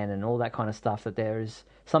Batman and all that kind of stuff, that there is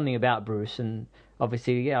something about Bruce, and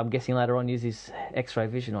obviously, I'm guessing later on use his X-ray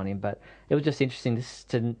vision on him. But it was just interesting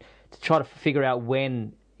to try to figure out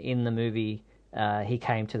when in the movie he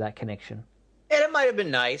came to that connection. And it might have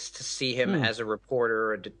been nice to see him as a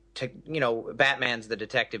reporter, Batman's the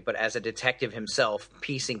detective, but as a detective himself,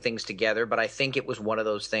 piecing things together. But I think it was one of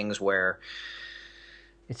those things where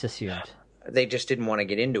it's assumed. they just didn't want to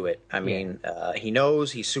get into it. I mean, he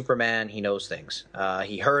knows he's Superman. He knows things.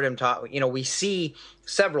 He heard him talk. We see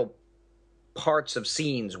several parts of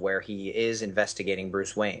scenes where he is investigating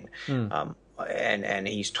Bruce Wayne. And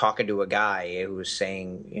he's talking to a guy who's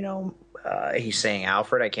saying, he's saying,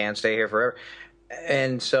 Alfred, I can't stay here forever.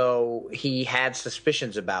 And so he had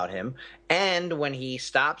suspicions about him. And when he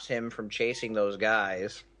stops him from chasing those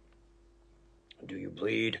guys, do you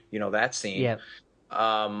bleed? That scene. Yeah.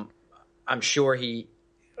 I'm sure he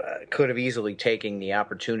could have easily taken the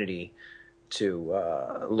opportunity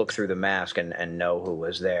to look through the mask and know who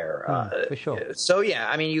was there. For sure. So, yeah,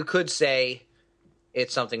 I mean, you could say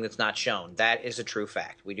it's something that's not shown. That is a true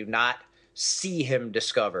fact. We do not see him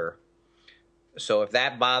discover. So if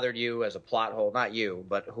that bothered you as a plot hole, not you,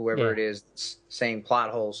 but whoever it is that's saying plot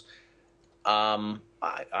holes,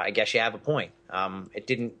 I guess you have a point. It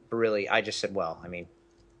didn't really. I just said, well, I mean,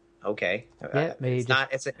 okay. Yeah,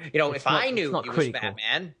 if I knew he was critical.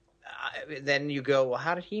 Batman, then you go, well,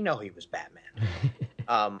 how did he know he was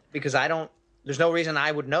Batman? Because there's no reason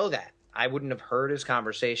I would know that. I wouldn't have heard his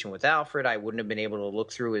conversation with Alfred. I wouldn't have been able to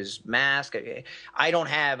look through his mask. I don't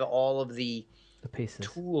have all of the pieces,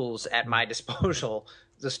 tools at my disposal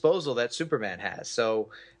that Superman has. So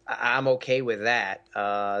I'm okay with that.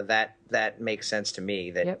 That makes sense to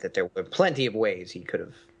me that there were plenty of ways he could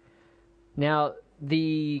have. Now,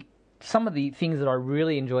 some of the things that I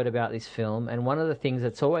really enjoyed about this film, and one of the things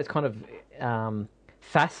that's always kind of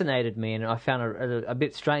fascinated me and I found a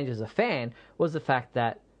bit strange as a fan, was the fact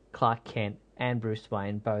that Clark Kent and Bruce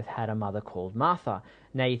Wayne both had a mother called Martha.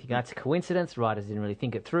 Now you think that's a coincidence, writers didn't really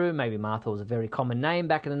think it through, maybe Martha was a very common name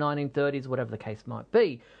back in the 1930s, whatever the case might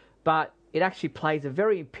be, but it actually plays a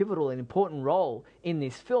very pivotal and important role in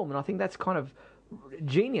this film, and I think that's kind of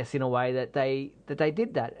genius in a way that they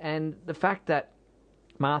did that. And the fact that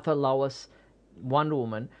Martha, Lois, Wonder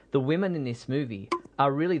Woman, the women in this movie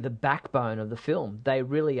are really the backbone of the film. They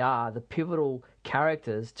really are the pivotal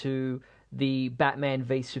characters to the Batman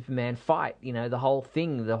v Superman fight, the whole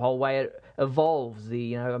thing, the whole way it evolves.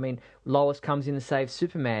 Lois comes in and saves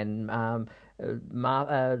Superman.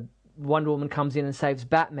 Wonder Woman comes in and saves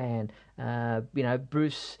Batman.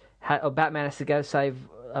 Batman has to go save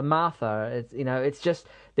Martha. It's just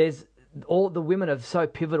there's all the women are so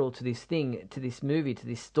pivotal to this thing, to this movie, to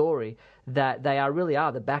this story, that they really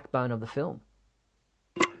are the backbone of the film.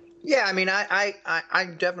 Yeah, I mean, I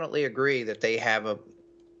definitely agree that they have,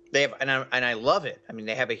 and I love it. I mean,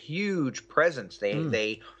 they have a huge presence.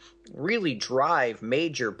 They really drive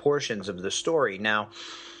major portions of the story. Now,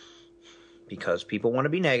 because people want to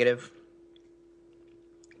be negative,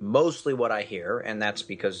 mostly what I hear, and that's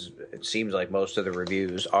because it seems like most of the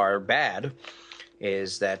reviews are bad,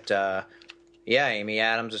 is that, Amy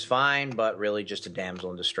Adams is fine, but really just a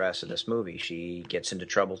damsel in distress in this movie. She gets into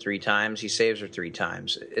trouble 3 times. He saves her 3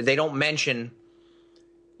 times. They don't mention...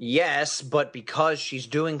 Yes, but because she's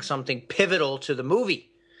doing something pivotal to the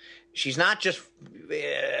movie. She's not just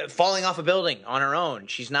falling off a building on her own.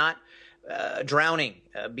 She's not drowning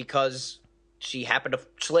because she happened to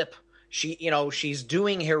slip. She's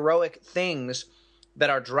doing heroic things that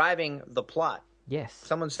are driving the plot. Yes.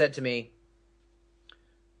 Someone said to me,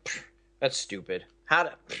 that's stupid. How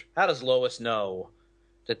does Lois know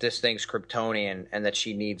that this thing's Kryptonian and that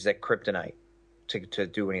she needs that kryptonite to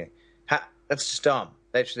do anything? That's just dumb.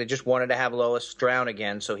 They just wanted to have Lois drown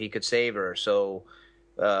again so he could save her. So,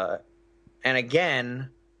 and again,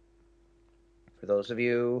 for those of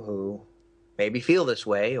you who maybe feel this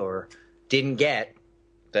way or didn't get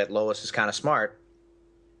that Lois is kind of smart,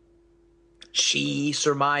 she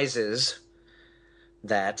surmises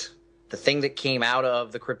that the thing that came out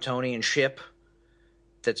of the Kryptonian ship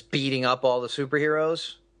that's beating up all the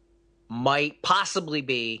superheroes might possibly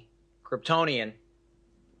be Kryptonian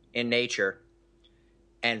in nature,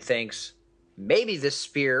 and thinks, maybe this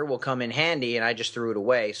spear will come in handy, and I just threw it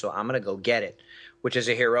away, so I'm going to go get it, which is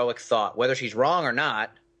a heroic thought. Whether she's wrong or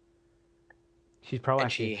not, she's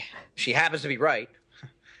proactive. She happens to be right.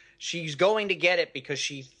 She's going to get it because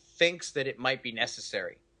she thinks that it might be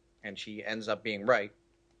necessary, and she ends up being right.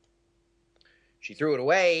 She threw it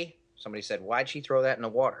away. Somebody said, why'd she throw that in the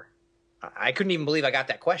water? I couldn't even believe I got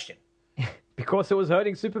that question. Because it was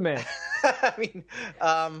hurting Superman. I mean,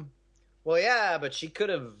 well, yeah, but she could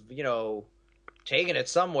have, taken it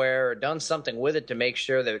somewhere or done something with it to make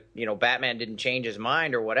sure that, Batman didn't change his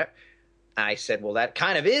mind or whatever. I said, well, that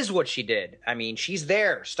kind of is what she did. I mean, she's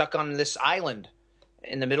there, stuck on this island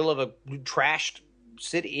in the middle of a trashed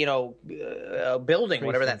city, building,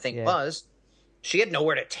 whatever that thing was. She had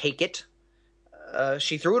nowhere to take it.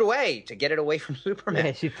 she threw it away to get it away from Superman.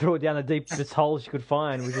 Yeah, she threw it down the deepest hole she could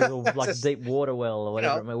find, which is like a deep water well or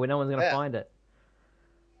whatever, where no one's going to find it.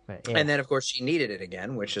 But, yeah. And then, of course, she needed it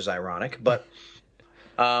again, which is ironic. But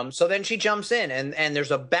so then she jumps in, and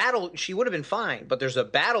there's a battle. She would have been fine, but there's a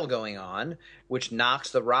battle going on, which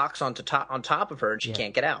knocks the rocks on top of her, and she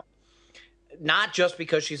can't get out. Not just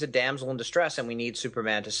because she's a damsel in distress and we need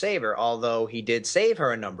Superman to save her, although he did save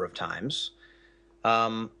her a number of times.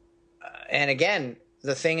 And again,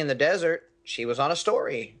 the thing in the desert, she was on a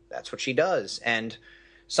story. That's what she does. And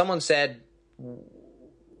someone said,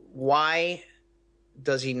 why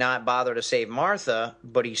does he not bother to save Martha,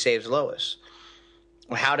 but he saves Lois?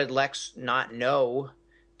 How did Lex not know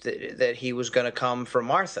that he was going to come for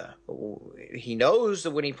Martha? He knows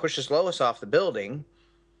that when he pushes Lois off the building,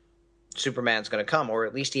 Superman's going to come, or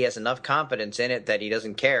at least he has enough confidence in it that he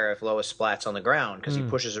doesn't care if Lois splats on the ground because he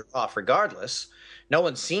pushes her off regardless. No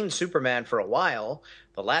one's seen Superman for a while.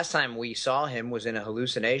 The last time we saw him was in a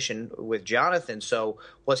hallucination with Jonathan. So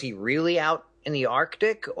was he really out in the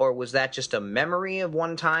Arctic, or was that just a memory of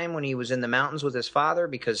one time when he was in the mountains with his father?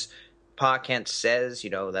 Because Pa Kent says,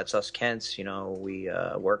 that's us Kents, we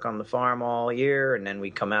work on the farm all year and then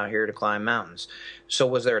we come out here to climb mountains. So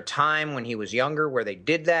was there a time when he was younger where they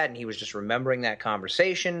did that and he was just remembering that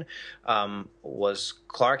conversation? Was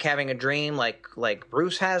Clark having a dream like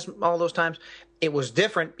Bruce has all those times? It was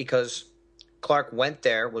different because Clark went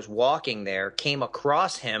there, was walking there, came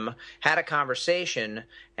across him, had a conversation,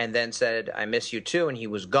 and then said, I miss you too, and he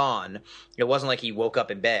was gone. It wasn't like he woke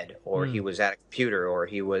up in bed, or he was at a computer, or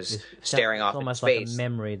he was staring off into space. Almost like a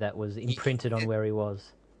memory that was imprinted on where he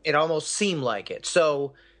was. It almost seemed like it.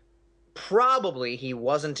 So probably he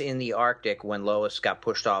wasn't in the Arctic when Lois got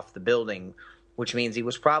pushed off the building, which means he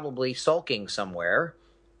was probably sulking somewhere,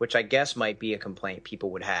 which I guess might be a complaint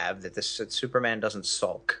people would have, that Superman doesn't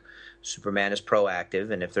sulk. Superman is proactive,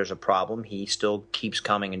 and if there's a problem, he still keeps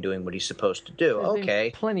coming and doing what he's supposed to do. There's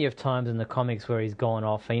been plenty of times in the comics where he's gone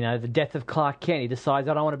off. The death of Clark Kent. He decides,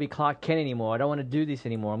 I don't want to be Clark Kent anymore. I don't want to do this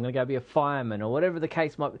anymore. I'm going to go be a fireman, or whatever the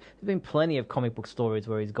case might be. There's been plenty of comic book stories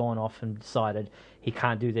where he's gone off and decided he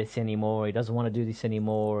can't do this anymore. He doesn't want to do this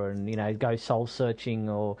anymore, and go soul searching,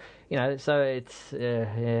 or So it's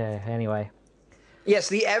anyway. Yes,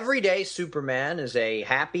 the everyday Superman is a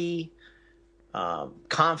happy,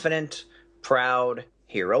 confident, proud,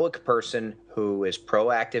 heroic person who is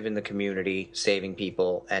proactive in the community, saving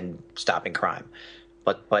people and stopping crime.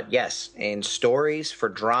 But yes, in stories for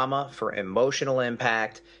drama, for emotional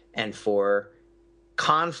impact, and for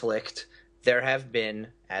conflict, there have been,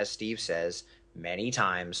 as Steve says, many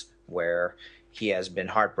times where he has been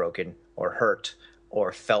heartbroken or hurt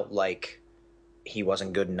or felt like he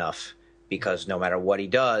wasn't good enough because no matter what he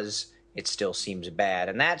does, it still seems bad.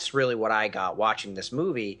 And that's really what I got watching this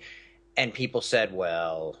movie. And people said,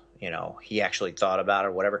 well, he actually thought about it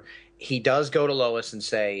or whatever. He does go to Lois and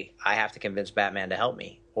say, I have to convince Batman to help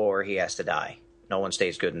me or he has to die. No one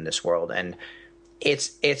stays good in this world. And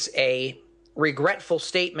it's a regretful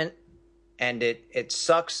statement, and it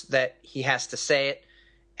sucks that he has to say it.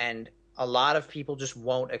 And a lot of people just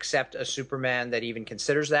won't accept a Superman that even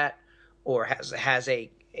considers that or has a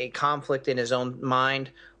conflict in his own mind,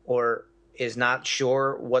 or is not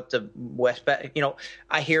sure what the West.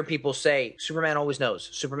 I hear people say Superman always knows.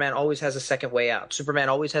 Superman always has a second way out. Superman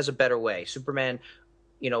always has a better way. Superman,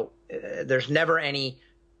 there's never any.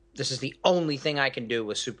 This is the only thing I can do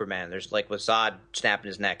with Superman. There's like with Zod snapping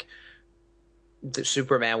his neck. The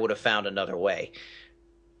Superman would have found another way.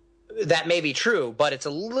 That may be true, but it's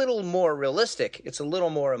a little more realistic. It's a little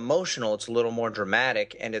more emotional. It's a little more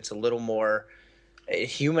dramatic, and it's a little more. It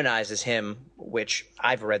humanizes him, which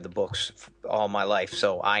I've read the books all my life,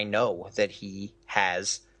 so I know that he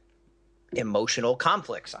has emotional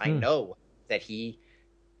conflicts. I know that he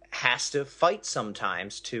has to fight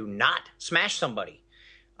sometimes to not smash somebody.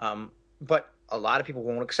 But a lot of people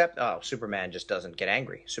won't accept, Superman just doesn't get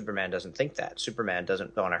angry. Superman doesn't think that. Superman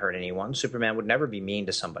doesn't want to hurt anyone. Superman would never be mean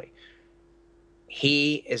to somebody.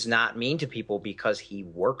 He is not mean to people because he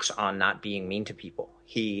works on not being mean to people.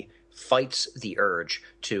 He fights the urge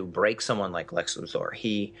to break someone like Lex Luthor.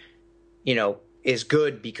 He, is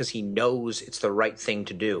good because he knows it's the right thing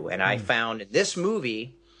to do. And I found in this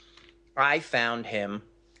movie, him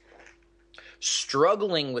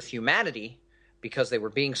struggling with humanity because they were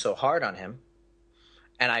being so hard on him.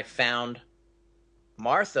 And I found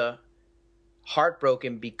Martha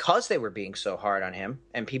heartbroken because they were being so hard on him.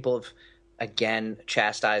 And people have, again,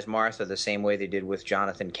 chastised Martha the same way they did with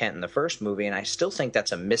Jonathan Kent in the first movie. And I still think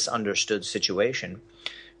that's a misunderstood situation.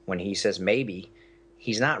 When he says maybe,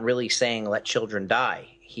 he's not really saying let children die.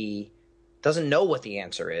 He doesn't know what the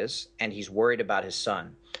answer is, and he's worried about his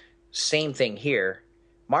son. Same thing here.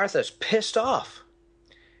 Martha's pissed off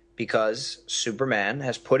because Superman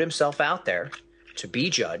has put himself out there to be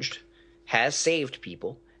judged, has saved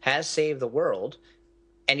people, has saved the world,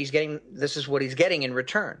 and this is what he's getting in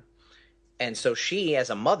return. And so she, as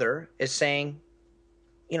a mother, is saying,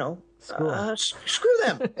 screw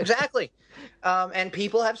them. Exactly. And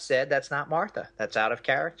people have said that's not Martha. That's out of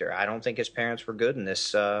character. I don't think his parents were good in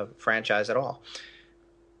this franchise at all.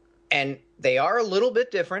 And they are a little bit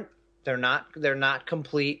different. They're not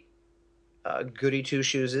complete goody two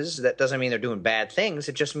shoeses. That doesn't mean they're doing bad things.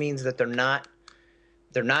 It just means that they're not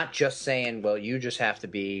just saying, well, you just have to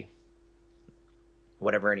be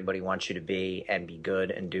whatever anybody wants you to be and be good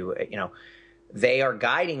and do it. They are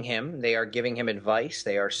guiding him. They are giving him advice.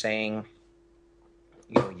 They are saying,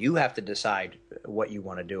 you have to decide what you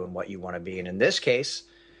want to do and what you want to be. And in this case,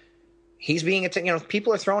 he's being,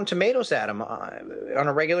 people are throwing tomatoes at him on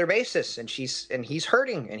a regular basis, and he's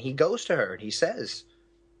hurting, and he goes to her and he says,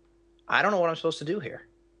 I don't know what I'm supposed to do here.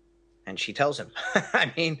 And she tells him,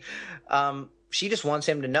 she just wants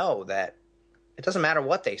him to know that it doesn't matter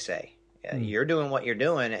what they say. You're doing what you're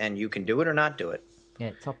doing, and you can do it or not do it. Yeah,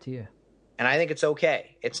 it's up to you. And I think it's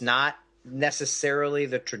okay. It's not necessarily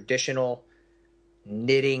the traditional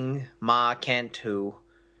knitting Ma Kent who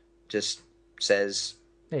just says,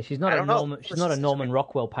 yeah, she's not a Norman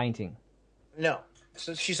Rockwell painting. No.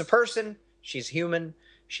 So she's a person, she's human,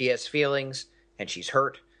 she has feelings, and she's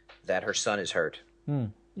hurt that her son is hurt.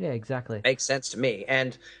 Yeah, exactly. Makes sense to me.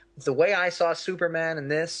 And the way I saw Superman in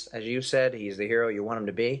this, as you said, he's the hero you want him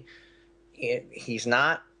to be. He's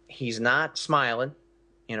not smiling,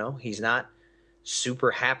 he's not super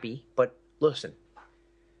happy, but listen.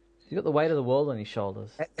 He's got the weight of the world on his shoulders.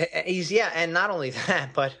 And not only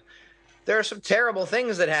that, but there are some terrible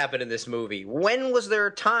things that happen in this movie. When was there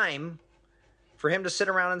a time for him to sit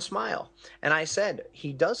around and smile? And I said,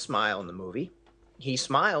 he does smile in the movie. He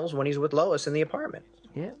smiles when he's with Lois in the apartment.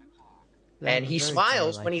 Yeah. And he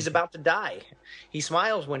smiles when he's about to die. He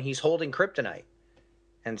smiles when he's holding kryptonite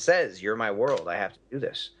and says, "You're my world. I have to do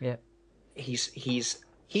this." Yeah.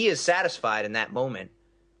 He is satisfied in that moment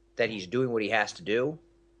that he's doing what he has to do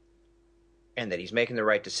and that he's making the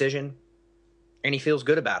right decision, and he feels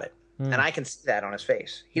good about it. And I can see that on his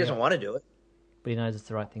face. He doesn't want to do it, but he knows it's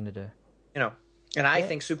the right thing to do. And I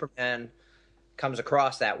think Superman comes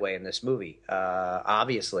across that way in this movie.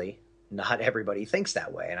 Obviously, not everybody thinks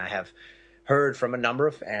that way, and I have heard from a number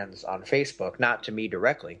of fans on Facebook, not to me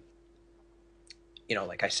directly,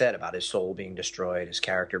 like I said, about his soul being destroyed, his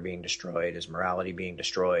character being destroyed, his morality being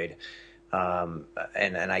destroyed. And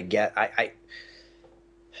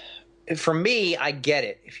for me, I get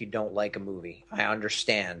it if you don't like a movie. I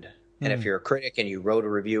understand. And if you're a critic and you wrote a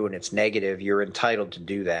review and it's negative, you're entitled to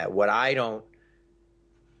do that.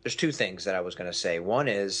 There's two things that I was going to say. One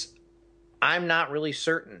is, I'm not really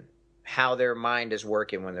certain how their mind is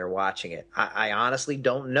working when they're watching it. I honestly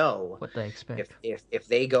don't know what they expect. If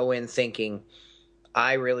they go in thinking,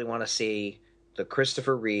 I really want to see the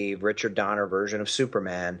Christopher Reeve, Richard Donner version of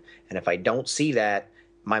Superman, and if I don't see that,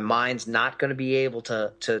 my mind's not going to be able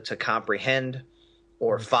to comprehend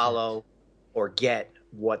or follow or get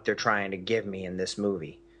what they're trying to give me in this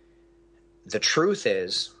movie. The truth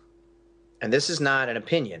is, and this is not an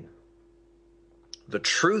opinion, the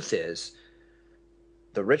truth is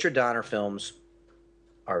the Richard Donner films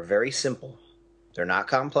are very simple. They're not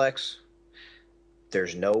complex.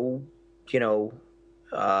 There's no,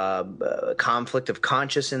 conflict of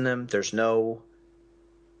conscience in them. There's no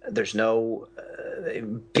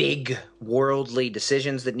big worldly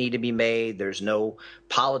decisions that need to be made. There's no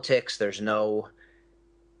politics. There's no,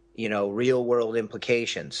 real world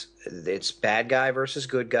implications. It's bad guy versus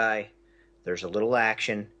good guy. There's a little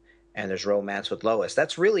action, and there's romance with Lois.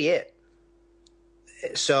 That's really it.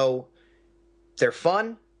 So they're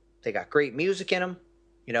fun. They got great music in them.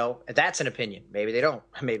 That's an opinion. Maybe they don't.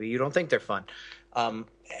 Maybe you don't think they're fun.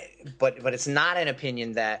 But it's not an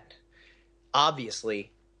opinion that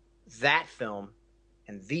obviously that film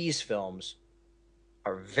and these films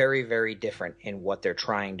are very, very different in what they're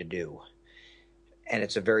trying to do. And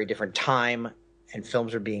it's a very different time, and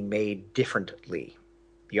films are being made differently.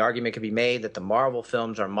 The argument could be made that the Marvel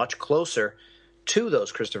films are much closer to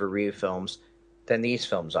those Christopher Reeve films than these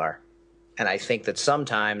films are. And I think that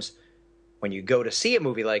sometimes when you go to see a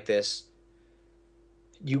movie like this,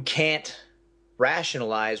 you can't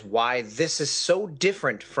rationalize why this is so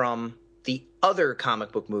different from the other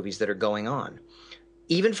comic book movies that are going on.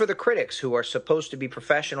 Even for the critics who are supposed to be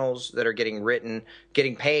professionals that are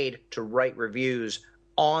getting paid to write reviews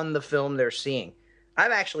on the film they're seeing.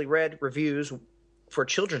 I've actually read reviews for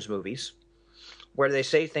children's movies where they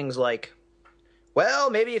say things like, well,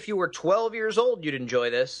 maybe if you were 12 years old, you'd enjoy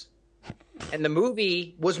this. And the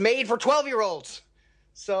movie was made for 12-year-olds.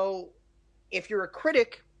 So if you're a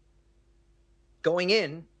critic going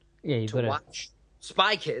in to watch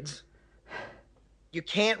Spy Kids, you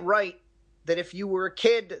can't write that if you were a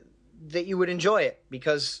kid that you would enjoy it,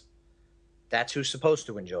 because that's who's supposed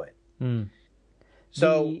to enjoy it. Mm.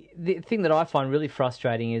 So the thing that I find really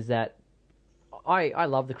frustrating is that I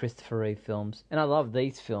love the Christopher Reeve films, and I love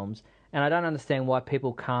these films, and I don't understand why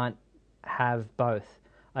people can't have both.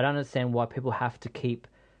 I don't understand why people have to keep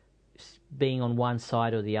being on one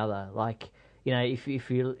side or the other. Like, you know,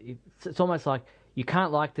 it's almost like you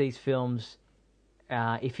can't like these films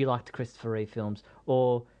if you like the Christopher Reeve films,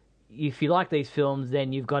 or if you like these films,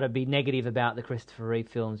 then you've got to be negative about the Christopher Reeve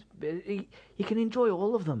films. You can enjoy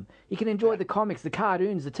all of them. You can enjoy the comics, the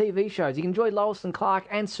cartoons, the TV shows. You can enjoy Lois and Clark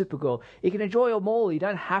and Supergirl. You can enjoy them all. You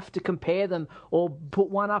don't have to compare them or put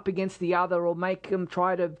one up against the other or make them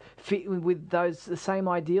try to fit with the same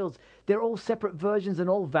ideals. They're all separate versions and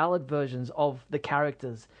all valid versions of the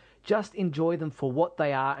characters. Just enjoy them for what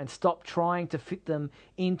they are and stop trying to fit them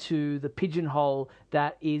into the pigeonhole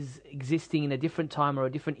that is existing in a different time or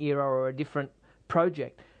a different era or a different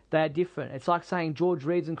project. They are different. It's like saying George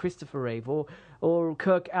Reeves and Christopher Reeve, or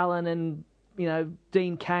Kirk Allen and, you know,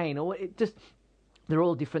 Dean Cain, or they're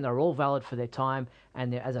all different. They're all valid for their time,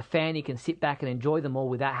 and as a fan, you can sit back and enjoy them all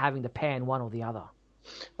without having to pan one or the other.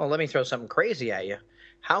 Well, let me throw something crazy at you.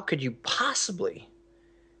 How could you possibly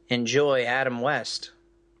enjoy Adam West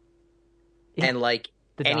and like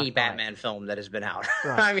any Batman film that has been out?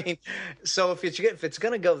 Right. I mean, so if it's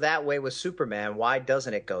going to go that way with Superman, why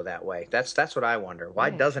doesn't it go that way? That's what I wonder.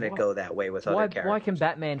 Why doesn't it go that way with other characters? Why can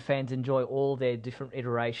Batman fans enjoy all their different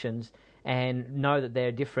iterations and know that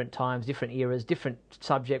they're different times, different eras, different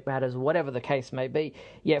subject matters, whatever the case may be?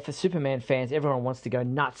 Yet for Superman fans, everyone wants to go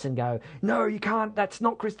nuts and go, no, you can't, that's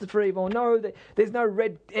not Christopher Reeve, or no, there's no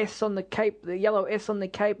red S on the cape, the yellow S on the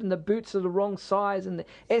cape, and the boots are the wrong size, and the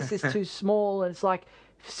S is too small, and it's like,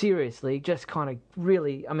 seriously, just kind of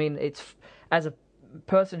really, I mean, it's, as a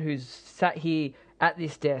person who's sat here at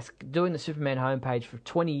this desk doing the Superman homepage for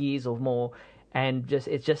 20 years or more, and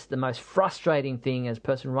it's just the most frustrating thing as a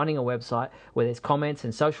person running a website where there's comments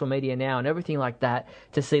and social media now and everything like that,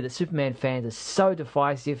 to see that Superman fans are so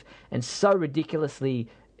divisive and so ridiculously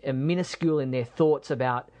minuscule in their thoughts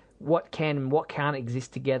about what can and what can't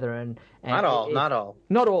exist together. And not all.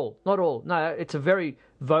 No, it's a very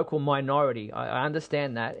vocal minority. I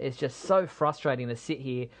understand that. It's just so frustrating to sit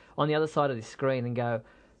here on the other side of the screen and go,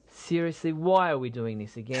 seriously, why are we doing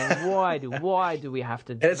this again? Why do we have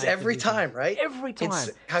to? And it's every time, right? Every time.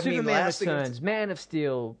 Superman Returns, Man of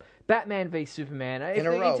Steel, Batman v Superman. If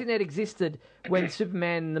the internet existed when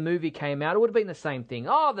Superman the movie came out, it would have been the same thing.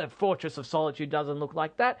 Oh, the Fortress of Solitude doesn't look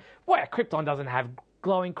like that. Why, Krypton doesn't have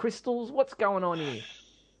glowing crystals? What's going on here?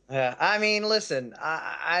 I mean, listen,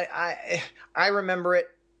 I remember it,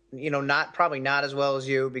 you know, probably not as well as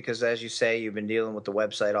you, because as you say, you've been dealing with the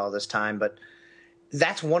website all this time, but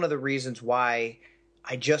that's one of the reasons why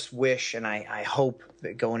I just wish, and I hope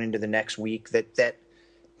that going into the next week that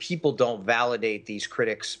people don't validate these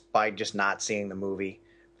critics by just not seeing the movie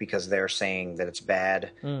because they're saying that it's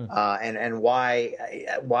bad, and why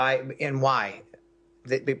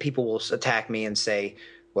that people will attack me and say,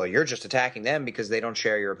 well, you're just attacking them because they don't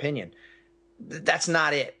share your opinion. That's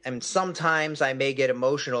not it. And sometimes I may get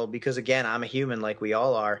emotional because, again, I'm a human like we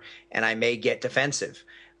all are, and I may get defensive.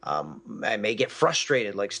 I may get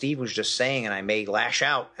frustrated, like Steve was just saying, and I may lash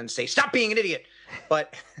out and say, stop being an idiot.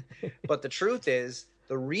 But the truth is,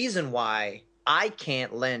 the reason why I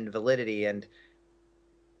can't lend validity, and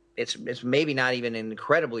it's maybe not even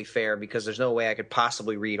incredibly fair because there's no way I could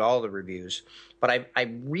possibly read all the reviews, but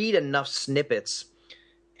I read enough snippets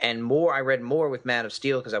and more. I read more with Man of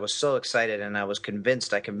Steel because I was so excited and I was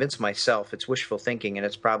convinced. I convinced myself it's wishful thinking, and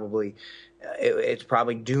it's probably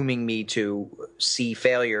dooming me to see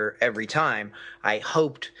failure every time. I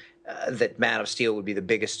hoped that Man of Steel would be the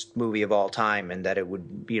biggest movie of all time, and that it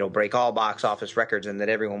would, you know, break all box office records, and that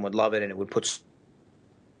everyone would love it, and it would put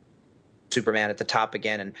Superman at the top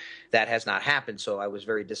again, and that has not happened, so I was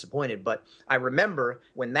very disappointed. But I remember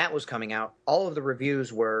when that was coming out, all of the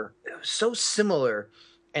reviews were so similar,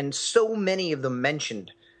 and so many of them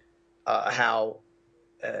mentioned how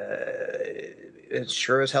it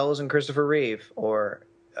sure as hell isn't Christopher Reeve, or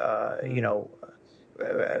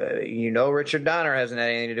Richard Donner hasn't had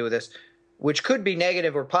anything to do with this, which could be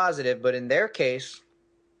negative or positive, but in their case,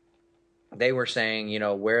 they were saying, you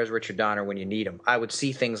know, where's Richard Donner when you need him? I would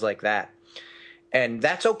see things like that. And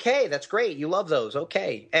that's okay. That's great. You love those.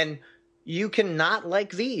 Okay. And you can not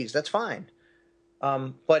like these. That's fine.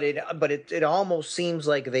 But it almost seems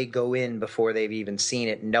like they go in before they've even seen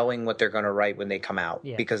it, knowing what they're going to write when they come out,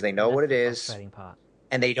 Yeah, because they know that's what it the is, frustrating part.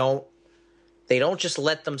 and they don't just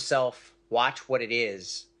let themselves watch what it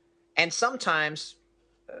is. And sometimes,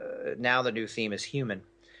 now the new theme is human.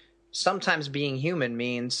 Sometimes being human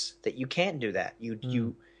means that you can't do that.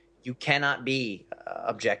 You cannot be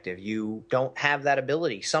objective. You don't have that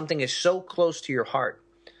ability. Something is so close to your heart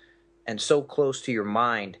and so close to your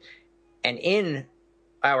mind. And in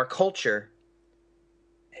our culture,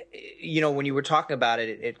 when you were talking about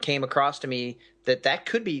it, it came across to me that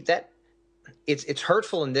could be that it's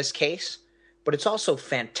hurtful in this case, but it's also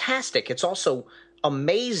fantastic. It's also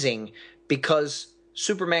amazing because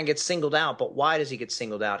Superman gets singled out. But why does he get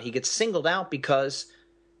singled out? He gets singled out because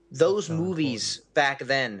those so movies important. back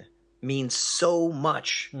then mean so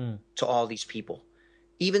much to all these people.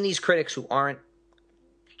 Even these critics who aren't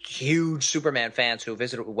huge Superman fans who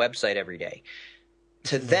visit a website every day.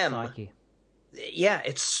 To them, Psyche. yeah,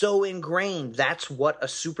 it's so ingrained. That's what a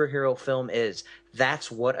superhero film is. That's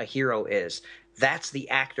what a hero is. That's the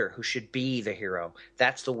actor who should be the hero.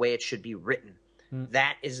 That's the way it should be written.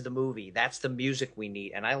 That is the movie. That's the music we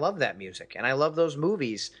need. And I love that music. And I love those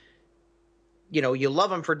movies. You love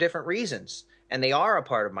them for different reasons. And they are a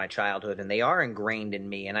part of my childhood. And they are ingrained in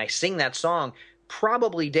me. And I sing that song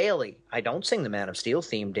probably daily. I don't sing the Man of Steel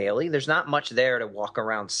theme daily. There's not much there to walk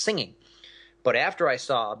around singing. But after I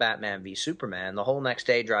saw Batman v Superman, the whole next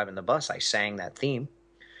day driving the bus, I sang that theme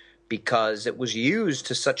because it was used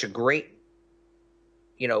to such a great,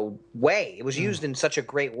 way. It was used in such a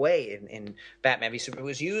great way in Batman v Superman. It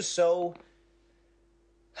was used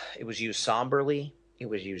somberly. It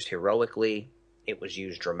was used heroically. It was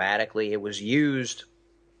used dramatically. It was used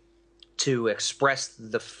to express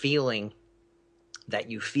the feeling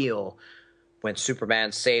that you feel when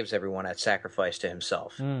Superman saves everyone at sacrifice to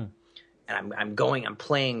himself. And I'm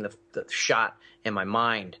playing the shot in my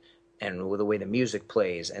mind, and with the way the music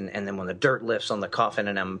plays, and then when the dirt lifts on the coffin,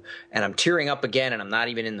 and I'm tearing up again, and I'm not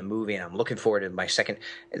even in the movie, and I'm looking forward to my second.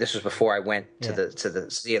 This was before I went to the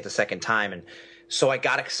see it the second time, and so I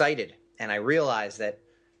got excited, and I realized that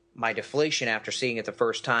my deflation after seeing it the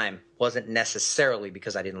first time wasn't necessarily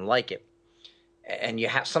because I didn't like it. And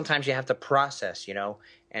sometimes you have to process,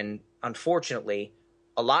 and unfortunately,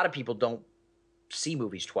 a lot of people don't see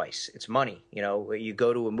movies twice. It's money. You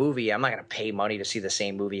go to a movie, I'm not going to pay money to see the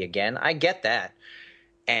same movie again. I get that.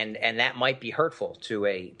 And that might be hurtful to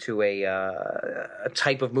a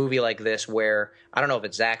type of movie like this, where I don't know if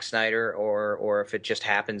it's Zack Snyder or if it just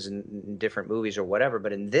happens in different movies or whatever,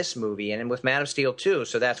 but in this movie and with Man of Steel too.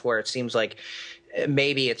 So that's where it seems like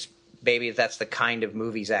maybe that's the kind of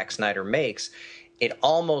movie Zack Snyder makes. It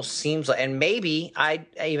almost seems like, and maybe I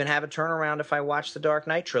even have a turnaround if I watch the Dark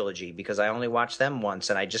Knight trilogy, because I only watched them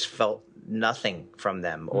once and I just felt nothing from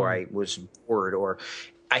them, or I was bored, or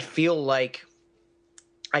I feel like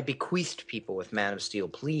I bequeathed people with Man of Steel.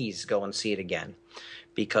 Please go and see it again,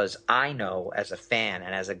 because I know as a fan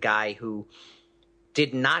and as a guy who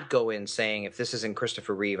did not go in saying, if this isn't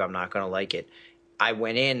Christopher Reeve, I'm not going to like it. I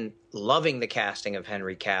went in loving the casting of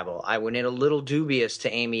Henry Cavill. I went in a little dubious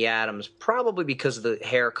to Amy Adams, probably because of the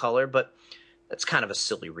hair color, but that's kind of a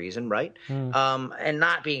silly reason, right? And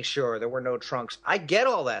not being sure. There were no trunks. I get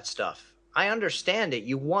all that stuff. I understand it.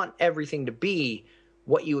 You want everything to be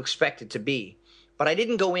what you expect it to be. But I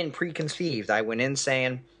didn't go in preconceived. I went in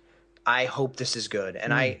saying, I hope this is good.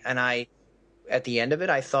 And I at the end of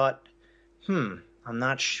it, I thought, I'm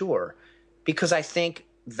not sure. Because I think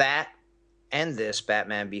that and this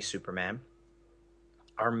Batman v Superman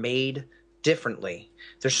are made differently.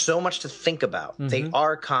 There's so much to think about. They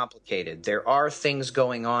are complicated. There are things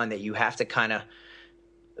going on that you have to kind of,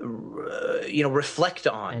 reflect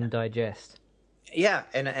on and digest. Yeah,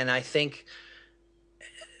 and I think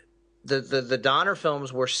the Donner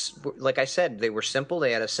films were, like I said, they were simple.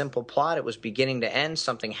 They had a simple plot. It was beginning to end.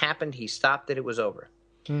 Something happened. He stopped it. It was over.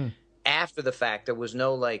 After the fact, there was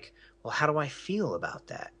no well, how do I feel about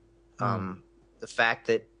that? The fact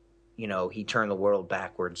that, he turned the world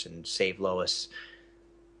backwards and saved Lois.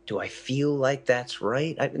 Do I feel like that's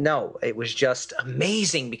right? No, it was just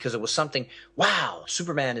amazing because it was something, wow,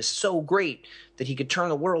 Superman is so great that he could turn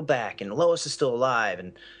the world back and Lois is still alive.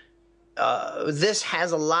 And this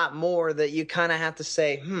has a lot more that you kind of have to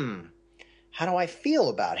say, how do I feel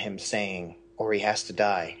about him saying, or he has to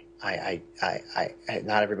die? I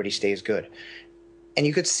not everybody stays good. And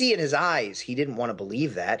you could see in his eyes, he didn't want to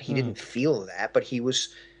believe that. He didn't feel that, but he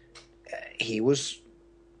was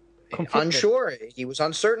unsure. He was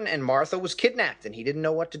uncertain, and Martha was kidnapped, and he didn't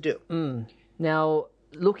know what to do. Now,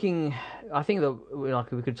 I think that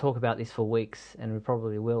we could talk about this for weeks, and we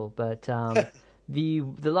probably will. But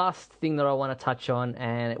The last thing that I want to touch on,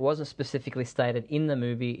 and it wasn't specifically stated in the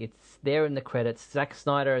movie, it's there in the credits. Zack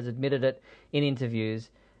Snyder has admitted it in interviews,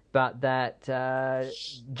 but that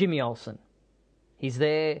Jimmy Olsen, he's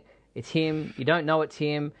there. It's him. You don't know it's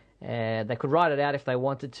him. They could write it out if they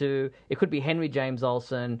wanted to. It could be Henry James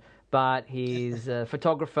Olsen, but he's a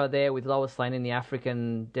photographer there with Lois Lane in the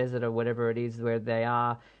African desert or whatever it is where they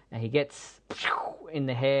are, and he gets in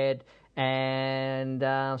the head, and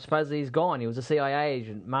supposedly he's gone. He was a CIA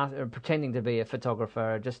agent, pretending to be a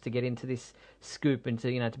photographer just to get into this scoop and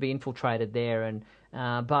to be infiltrated there. And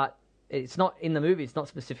but it's not in the movie. It's not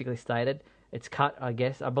specifically stated. It's cut, I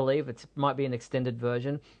guess. I believe it might be an extended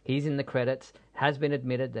version. He's in the credits. Has been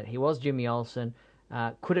admitted that he was Jimmy Olsen.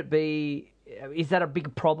 Could it be? Is that a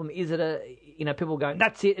big problem? Is it people going,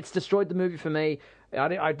 that's it? It's destroyed the movie for me.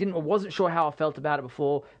 I wasn't sure how I felt about it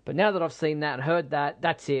before, but now that I've seen that and heard that,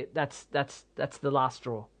 that's it. That's the last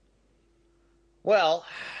straw. Well,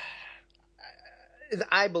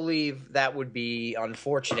 I believe that would be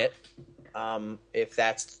unfortunate if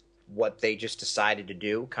that's what they just decided to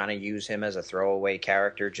do, kind of use him as a throwaway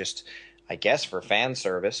character, just, I guess, for fan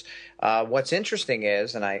service. What's interesting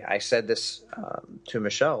is, and I said this to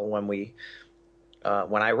Michelle when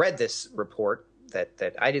I read this report,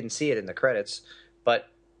 that I didn't see it in the credits, but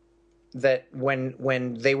that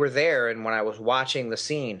when they were there and when I was watching the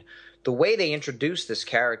scene, the way they introduced this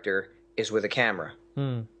character is with a camera.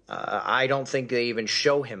 I don't think they even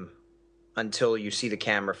show him until you see the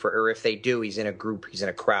camera, or if they do, he's in a group, he's in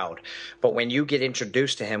a crowd. But when you get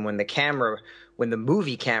introduced to him, when the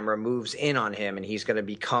movie camera moves in on him and he's going to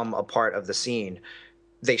become a part of the scene,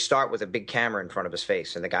 they start with a big camera in front of his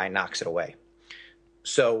face and the guy knocks it away.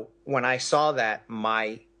 So when I saw that,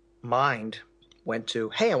 my mind went to,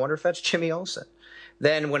 hey, I wonder if that's Jimmy Olsen.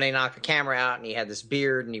 Then when they knocked the camera out and he had this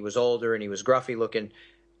beard and he was older and he was gruffy looking,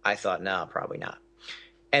 I thought, no, probably not.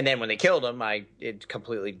 And then when they killed him, it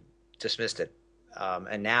completely dismissed it,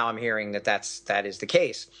 and now I'm hearing that is the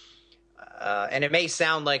case, and it may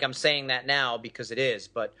sound like I'm saying that now because it is,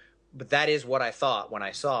 but that is what I thought when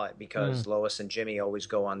I saw it, because Lois and Jimmy always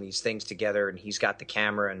go on these things together, and he's got the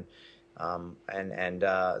camera, and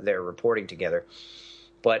they're reporting together.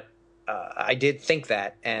 But I did think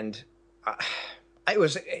that, and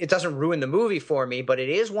it doesn't ruin the movie for me, but it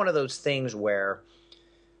is one of those things where,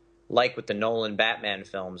 like with the Nolan Batman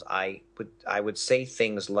films, I would say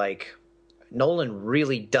things like, Nolan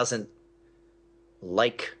really doesn't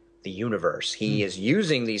like the universe. He is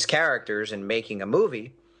using these characters and making a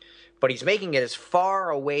movie, but he's making it as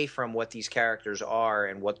far away from what these characters are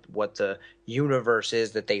and what the universe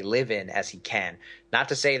is that they live in as he can. Not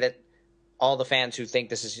to say that all the fans who think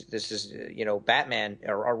this is Batman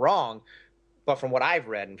are wrong, but from what I've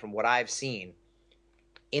read and from what I've seen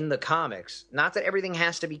in the comics, not that everything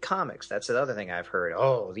has to be comics. That's another thing I've heard.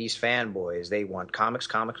 Oh, these fanboys, they want comics.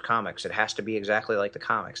 It has to be exactly like the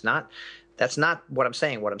comics. That's not what I'm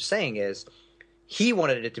saying. What I'm saying is he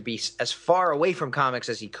wanted it to be as far away from comics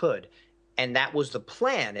as he could. And that was the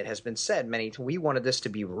plan. It has been said many times. We wanted this to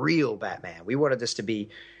be real Batman. We wanted this to be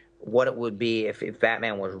what it would be if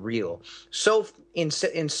Batman was real. So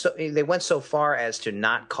they went so far as to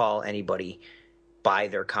not call anybody by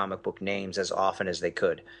their comic book names as often as they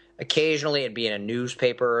could. Occasionally it'd be in a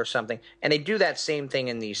newspaper or something, and they do that same thing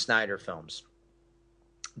in these Snyder films.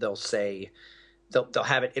 They'll say they'll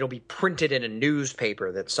have it'll be printed in a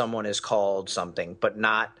newspaper that someone is called something, but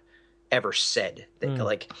not ever said.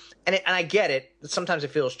 Like, and I get it. Sometimes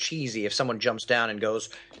it feels cheesy if someone jumps down and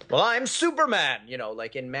goes, "Well, I'm Superman,"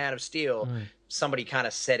 like in Man of Steel. Somebody kind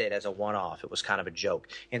of said it as a one-off. It was kind of a joke.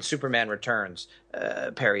 In Superman Returns,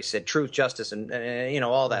 Perry said truth, justice, and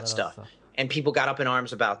all that stuff. And people got up in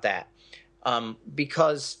arms about that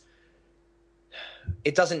because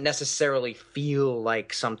it doesn't necessarily feel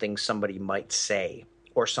like something somebody might say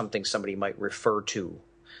or something somebody might refer to.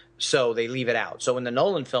 So they leave it out. So in the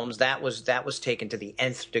Nolan films, that was taken to the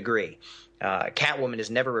nth degree. Catwoman is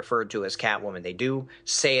never referred to as Catwoman. They do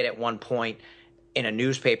say it at one point in a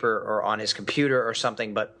newspaper or on his computer or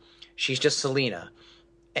something, but she's just Selina,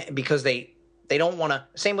 because they don't want to.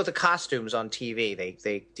 Same with the costumes on TV.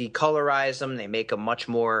 They decolorize them. They make them much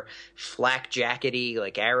more flak jackety,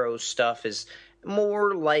 like Arrow's stuff is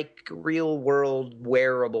more like real world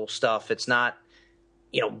wearable stuff. It's not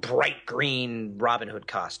bright green Robin Hood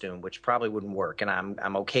costume, which probably wouldn't work, and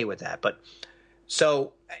I'm okay with that. But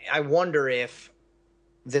so I wonder if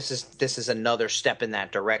this is another step in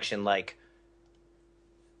that direction, like.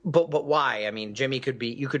 But why? I mean,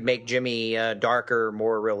 you could make Jimmy a darker,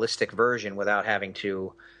 more realistic version without having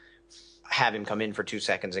to. have him come in for 2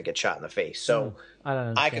 seconds and get shot in the face. So I don't I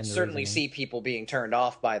understand could the certainly reasoning. see people being turned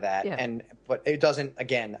off by that. Yeah. But it doesn't,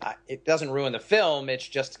 again, it doesn't ruin the film. It's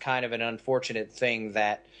just kind of an unfortunate thing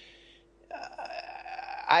that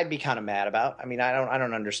I'd be kind of mad about. I mean, I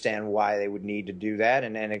don't understand why they would need to do that,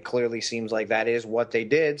 and it clearly seems like that is what they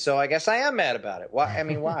did. So I guess I am mad about it. Why? I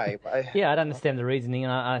mean, why? Yeah, I don't understand the reasoning,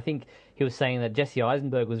 and I think he was saying that Jesse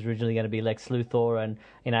Eisenberg was originally going to be Lex Luthor, and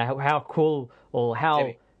how cool or how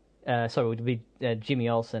Jimmy. Sorry, it would be Jimmy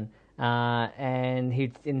Olsen.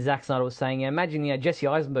 And Zack Snyder was saying, imagine Jesse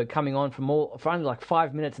Eisenberg coming on for only like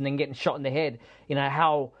 5 minutes and then getting shot in the head.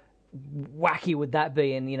 How wacky would that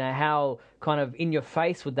be, and how kind of in your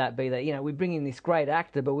face would that be that we bring in this great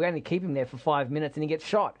actor but we only keep him there for 5 minutes and he gets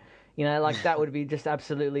shot. Like that would be just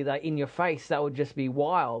absolutely like in your face. That would just be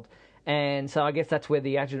wild. And so I guess that's where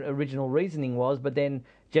the original reasoning was, but then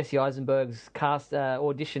Jesse Eisenberg's cast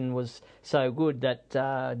audition was so good that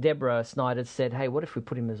Deborah Snyder said, hey, what if we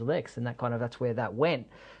put him as Lex? And that's where that went.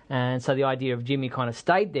 And so the idea of Jimmy kind of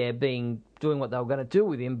stayed there doing what they were going to do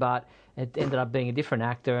with him, but it ended up being a different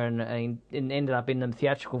actor, and it ended up in the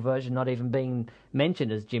theatrical version not even being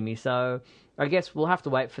mentioned as Jimmy. So I guess we'll have to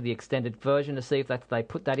wait for the extended version to see if they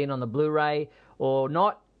put that in on the Blu-ray or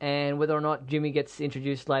not, and whether or not Jimmy gets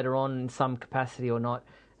introduced later on in some capacity or not.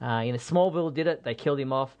 Smallville did it. They killed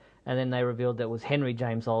him off, and then they revealed that it was Henry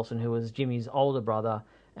James Olsen, who was Jimmy's older brother,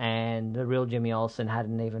 and the real Jimmy Olsen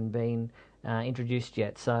hadn't even been introduced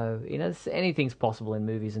yet. So, anything's possible in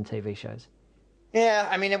movies and TV shows. Yeah,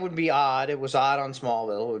 I mean, it would be odd. It was odd on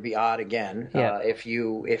Smallville. It would be odd again. Yeah. If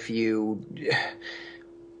you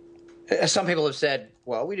some people have said,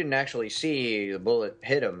 well, we didn't actually see the bullet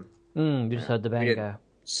hit him. You just heard the bang We go. didn't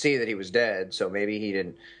see that he was dead, so maybe he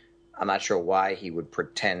didn't. I'm not sure why he would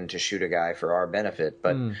pretend to shoot a guy for our benefit,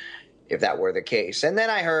 but if that were the case. And then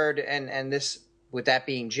I heard, and this, with that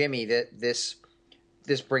being Jimmy, that this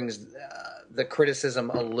brings the criticism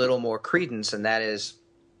a little more credence, and that is,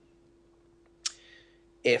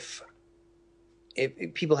 if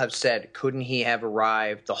people have said, couldn't he have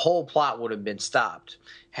arrived? The whole plot would have been stopped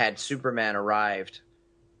had Superman arrived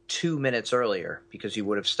 2 minutes earlier, because he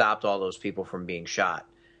would have stopped all those people from being shot.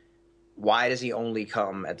 Why does he only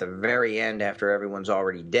come at the very end after everyone's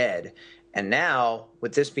already dead? And now,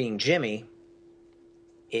 with this being Jimmy,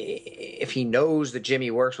 if he knows that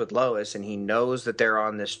Jimmy works with Lois and he knows that they're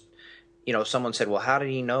on this, someone said, well, how did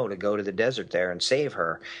he know to go to the desert there and save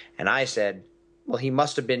her? And I said, well, he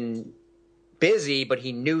must have been busy, but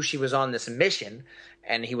he knew she was on this mission,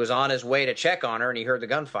 and he was on his way to check on her, and he heard the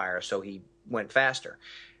gunfire, so he went faster.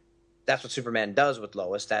 That's what Superman does with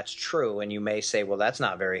Lois. That's true. And you may say, well, that's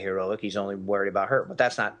not very heroic. He's only worried about her. But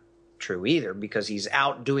that's not true either, because he's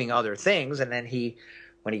out doing other things. And then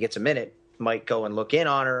when he gets a minute, might go and look in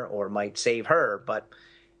on her or might save her. But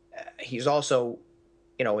he's also,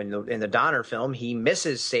 in the Donner film, he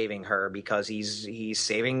misses saving her because he's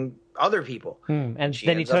saving other people. And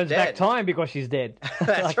then he turns back time because she's dead.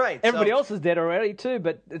 That's right. Everybody else is dead already too,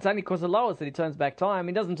 but it's only because of Lois that he turns back time.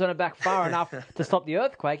 He doesn't turn it back far enough to stop the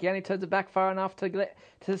earthquake. He only turns it back far enough to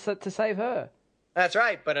save her. That's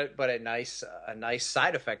right. But a nice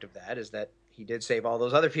side effect of that is that he did save all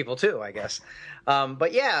those other people too, I guess.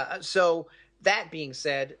 But yeah. So that being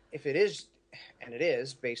said, if it is, and it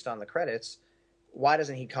is based on the credits, why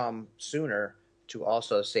doesn't he come sooner to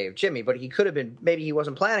also save Jimmy? But he could have been. Maybe he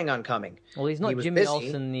wasn't planning on coming. Well, he's not Jimmy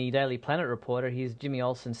Olsen, the Daily Planet reporter. He's Jimmy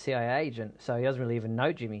Olsen, CIA agent. So he doesn't really even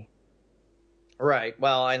know Jimmy. Right.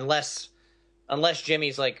 Well, unless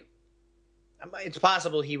Jimmy's like, it's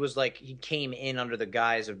possible he came in under the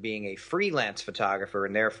guise of being a freelance photographer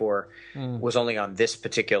and therefore was only on this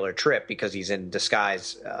particular trip because he's in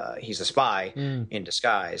disguise. He's a spy in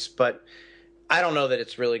disguise, but I don't know that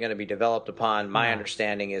it's really going to be developed upon. My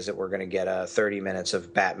understanding is that we're going to get 30 minutes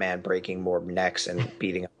of Batman breaking more necks and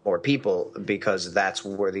beating up more people, because that's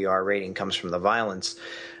where the R rating comes from, the violence,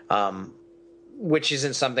 which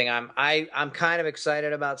isn't something I'm kind of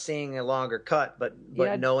excited about seeing a longer cut, but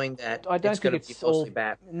knowing that it's going to be mostly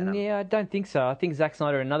Batman. Yeah, I don't think so. I think Zack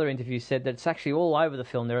Snyder in another interview said that it's actually all over the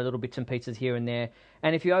film. There are little bits and pieces here and there.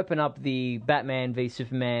 And if you open up the Batman v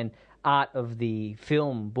Superman art of the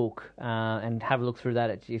film book and have a look through that,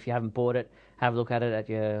 if you haven't bought it, have a look at it at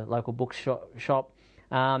your local book shop.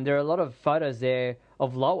 There are a lot of photos there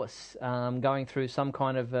of Lois going through some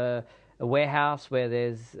kind of a warehouse where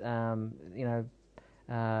there's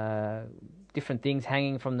different things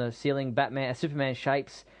hanging from the ceiling, Superman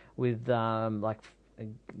shapes with like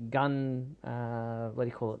gun what do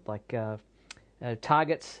you call it, like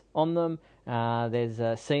targets on them. There's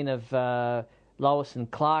a scene of Lois and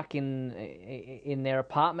Clark in their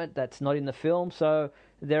apartment that's not in the film. So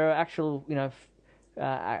there are actual,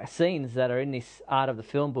 scenes that are in this Art of the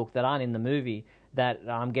Film book that aren't in the movie that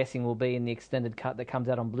I'm guessing will be in the extended cut that comes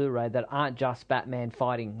out on Blu-ray that aren't just Batman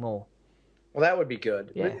fighting more. Well, that would be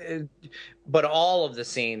good. Yeah. But all of the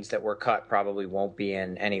scenes that were cut probably won't be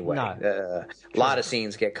in anyway. No. A lot of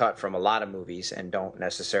scenes get cut from a lot of movies and don't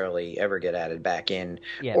necessarily ever get added back in.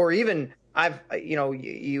 Yeah. Or even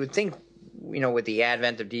you would think, with the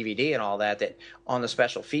advent of DVD and all that, that on the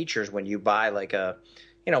special features when you buy like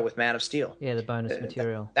with Man of Steel. Yeah, the bonus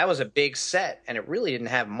material. That was a big set, and it really didn't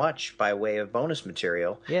have much by way of bonus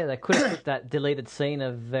material. Yeah, they could have put that deleted scene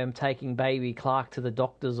of them taking baby Clark to the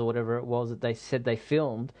doctors or whatever it was that they said they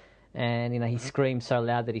filmed, and he screams so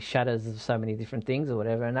loud that he shatters so many different things or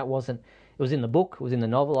whatever, and that wasn't. It was in the book, it was in the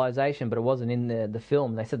novelization, but it wasn't in the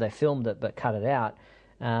film. They said they filmed it but cut it out.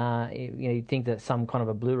 You'd think that some kind of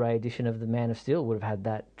a Blu-ray edition of the Man of Steel would have had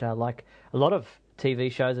that, like a lot of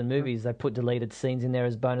TV shows and movies, they put deleted scenes in there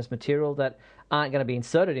as bonus material that aren't going to be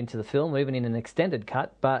inserted into the film, or even in an extended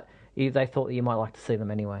cut, but they thought that you might like to see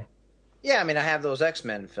them anyway. Yeah, I mean, I have those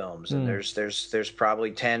X-Men films, and there's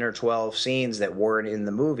probably 10 or 12 scenes that weren't in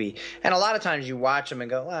the movie, and a lot of times you watch them and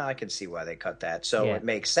go, well, I can see why they cut that, so it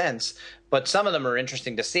makes sense. But some of them are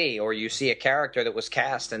interesting to see, or you see a character that was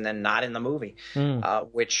cast and then not in the movie,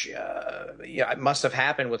 which it must have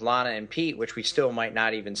happened with Lana and Pete, which we still might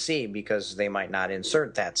not even see because they might not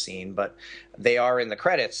insert that scene, but they are in the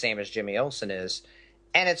credits, same as Jimmy Olsen is.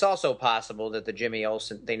 And it's also possible that the Jimmy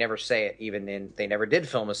Olsen, they never say it, they never did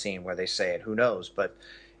film a scene where they say it. Who knows? But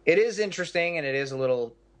it is interesting, and it is a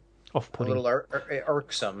little off-putting, a little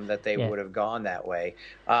irksome that they would have gone that way.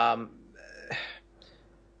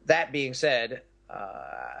 That being said,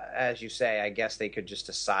 as you say, I guess they could just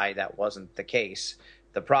decide that wasn't the case.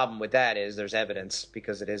 The problem with that is there's evidence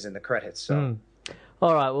because it is in the credits. So.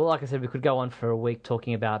 All right, well, like I said, we could go on for a week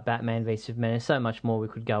talking about Batman v Superman. There's so much more we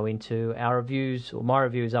could go into. Our reviews, or my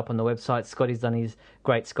review, is up on the website. Scotty's done his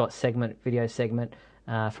Great Scott video segment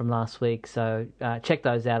from last week, so check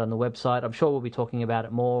those out on the website. I'm sure we'll be talking about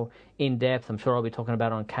it more in depth. I'm sure I'll be talking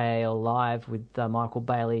about it on KAL Live with Michael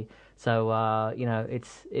Bailey. So,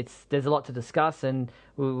 there's a lot to discuss, and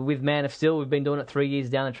with Man of Steel, we've been doing it 3 years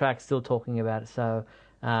down the track, still talking about it. So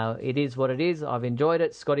it is what it is. I've enjoyed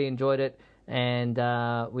it. Scotty enjoyed it. And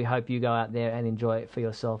we hope you go out there and enjoy it for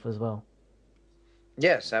yourself as well.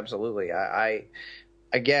 Yes, absolutely. I'm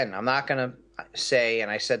not going to say,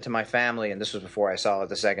 and I said to my family, and this was before I saw it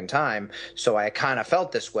the second time, so I kind of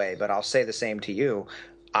felt this way, but I'll say the same to you.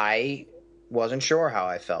 I wasn't sure how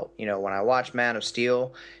I felt. When I watched Man of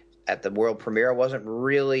Steel at the world premiere, I wasn't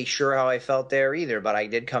really sure how I felt there either, but I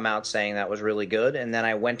did come out saying that was really good. And then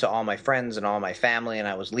I went to all my friends and all my family, and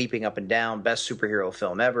I was leaping up and down, best superhero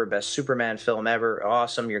film ever, best Superman film ever,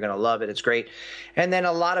 awesome, you're going to love it, it's great. And then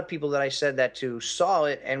a lot of people that I said that to saw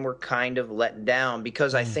it and were kind of let down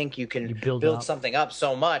because I think you can build something up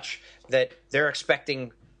so much that they're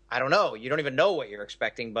expecting, I don't know, you don't even know what you're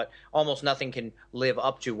expecting, but almost nothing can live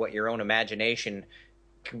up to what your own imagination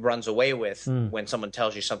runs away with when someone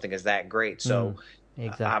tells you something is that great. So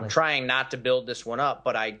exactly. I'm trying not to build this one up,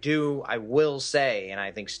 but I will say, and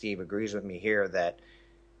I think Steve agrees with me here, that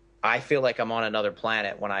I feel like I'm on another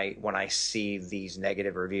planet when I see these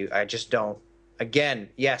negative reviews. I just don't. Again,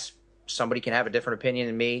 yes, somebody can have a different opinion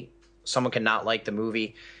than me. Someone can not like the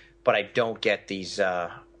movie, but I don't get these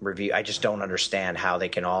reviews. I just don't understand how they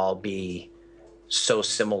can all be so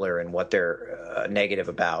similar in what they're negative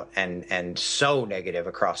about, and so negative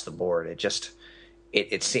across the board.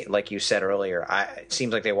 It seemed, like you said earlier, it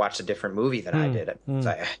seems like they watched a different movie than I did.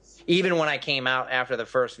 Even when I came out after the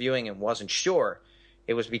first viewing and wasn't sure,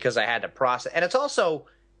 it was because I had to process. And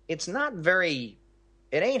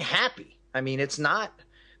it ain't happy. I mean, it's not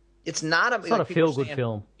a feel-good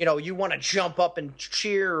film. You want to jump up and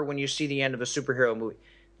cheer when you see the end of a superhero movie.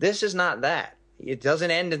 This is not that. It doesn't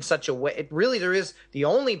end in such a way.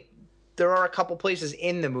 There are a couple places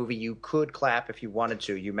in the movie you could clap if you wanted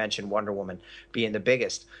to. You mentioned Wonder Woman being the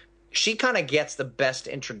biggest. She kind of gets the best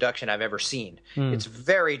introduction I've ever seen. It's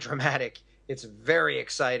very dramatic. It's very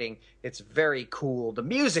exciting. It's very cool. The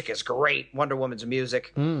music is great, Wonder Woman's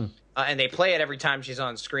music. And they play it every time she's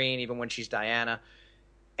on screen, even when she's Diana.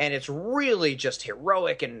 And it's really just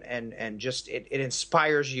heroic and just it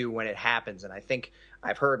inspires you when it happens. And I think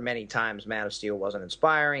I've heard many times Man of Steel wasn't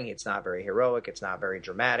inspiring. It's not very heroic. It's not very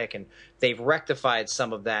dramatic. And they've rectified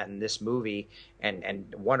some of that in this movie.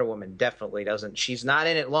 And Wonder Woman definitely doesn't. She's not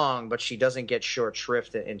in it long, but she doesn't get short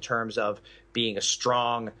shrift in terms of being a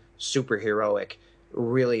strong, superheroic,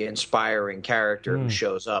 really inspiring character who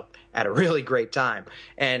shows up at a really great time.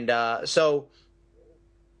 And so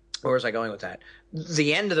where was I going with that?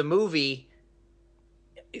 The end of the movie,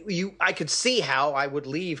 I could see how I would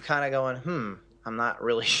leave kind of going, I'm not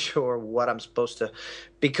really sure what I'm supposed to,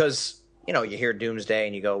 because, you hear Doomsday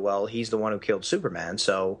and you go, well, he's the one who killed Superman.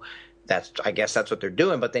 So I guess that's what they're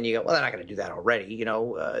doing. But then you go, well, they're not going to do that already.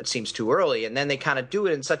 It seems too early. And then they kind of do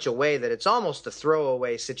it in such a way that it's almost a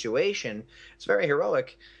throwaway situation. It's very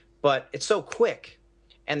heroic, but it's so quick.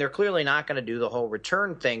 And they're clearly not going to do the whole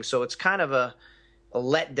return thing. So it's kind of a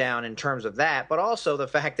letdown in terms of that. But also the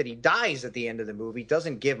fact that he dies at the end of the movie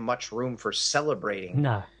doesn't give much room for celebrating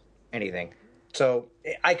anything. So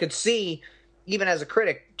I could see, even as a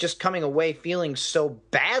critic, just coming away feeling so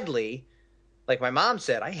badly. Like my mom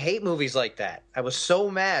said, I hate movies like that. I was so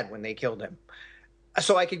mad when they killed him.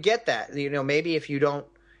 So I could get that. Maybe if you don't,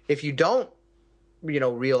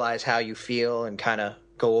 realize how you feel and kind of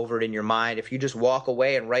go over it in your mind, if you just walk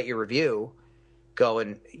away and write your review,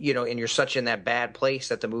 and you're such in that bad place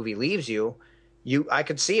that the movie leaves you, I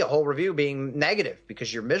could see a whole review being negative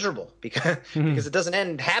because you're miserable because it doesn't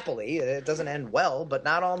end happily. It doesn't end well, but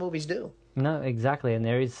not all movies do. No, exactly, and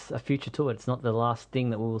there is a future to it. It's not the last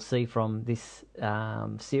thing that we will see from this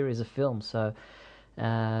series of films. So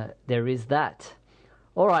there is that.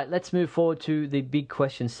 All right, let's move forward to the big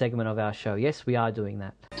question segment of our show. Yes, we are doing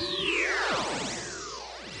that.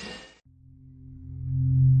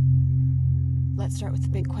 Let's start with the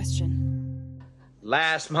big question.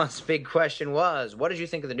 Last month's big question was, what did you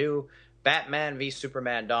think of the new Batman v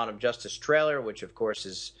Superman Dawn of Justice trailer, which, of course,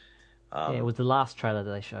 is... it was the last trailer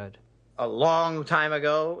that they showed. A long time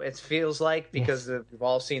ago, it feels like, because we've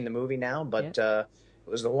all seen the movie now, but it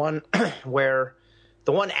was the one where...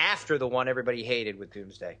 The one after the one everybody hated with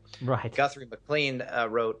Doomsday. Right. Guthrie McLean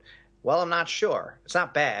wrote, well, I'm not sure. It's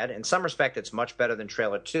not bad. In some respect, it's much better than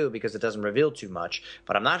trailer 2 because it doesn't reveal too much.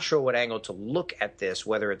 But I'm not sure what angle to look at this,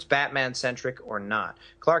 whether it's Batman-centric or not.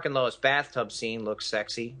 Clark and Lois bathtub scene looks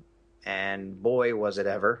sexy. And boy, was it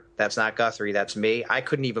ever. That's not Guthrie. That's me. I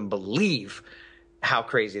couldn't even believe how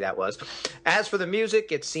crazy that was. As for the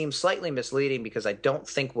music, it seems slightly misleading because I don't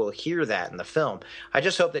think we'll hear that in the film. I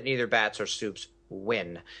just hope that neither Bats or Supes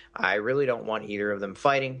win. I really don't want either of them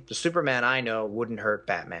fighting. The Superman I know wouldn't hurt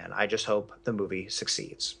Batman. I just hope the movie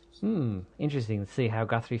succeeds. Interesting to see how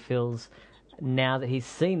Guthrie feels now that he's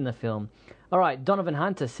seen the film. All right, Donovan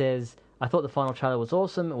Hunter says, I thought the final trailer was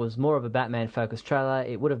awesome. It was more of a Batman-focused trailer.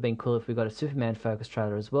 It would have been cool if we got a Superman-focused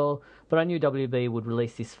trailer as well, but I knew WB would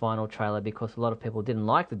release this final trailer because a lot of people didn't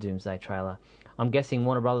like the Doomsday trailer. I'm guessing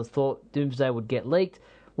Warner Brothers thought Doomsday would get leaked.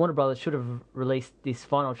 Warner Brothers should have released this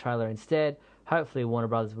final trailer instead. Hopefully Warner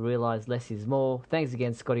Brothers will realise less is more. Thanks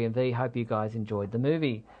again, Scotty and V. Hope you guys enjoyed the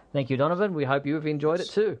movie. Thank you, Donovan. We hope you've enjoyed it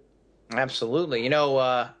too. Absolutely.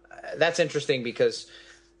 That's interesting because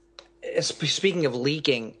speaking of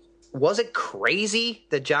leaking, was it crazy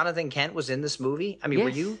that Jonathan Kent was in this movie? I mean, yes.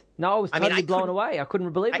 Were you? No, I was totally blown away. I couldn't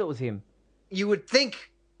believe it was him. You would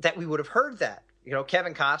think that we would have heard that.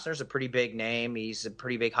 Kevin Costner's a pretty big name. He's a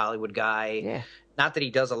pretty big Hollywood guy. Yeah. Not that he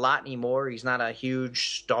does a lot anymore. He's not a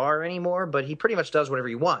huge star anymore, but he pretty much does whatever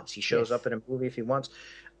he wants. He shows up in a movie if he wants.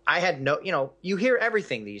 I had you hear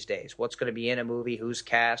everything these days. What's going to be in a movie, who's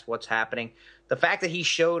cast, what's happening. The fact that he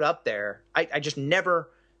showed up there, I just never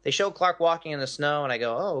 – they show Clark walking in the snow, and I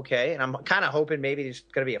go, oh, okay. And I'm kind of hoping maybe there's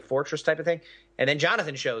going to be a fortress type of thing. And then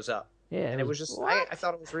Jonathan shows up. Yeah, and it was just I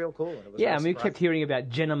thought it was real cool. And it was we kept hearing about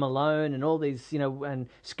Jenna Malone and all these, and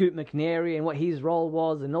Scoot McNairy and what his role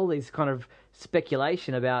was and all these kind of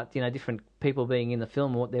speculation about, different people being in the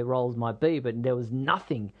film and what their roles might be, but there was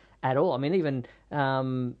nothing at all. I mean, even,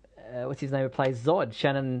 what's his name who plays Zod,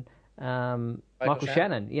 Michael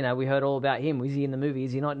Shannon. We heard all about him. Is he in the movie?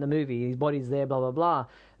 Is he not in the movie? His body's there, blah, blah, blah.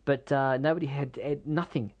 But nobody had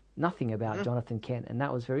nothing about Jonathan Kent, and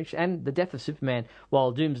that was very interesting. And the death of Superman,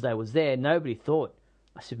 while Doomsday was there, nobody thought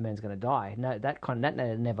Superman's going to die. No, that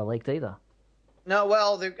never leaked either. No,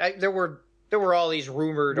 well, there were all these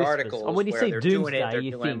rumored articles. And when you see Doomsday,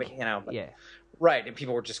 you think, right, and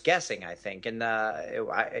people were just guessing, I think, and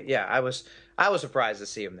I was surprised to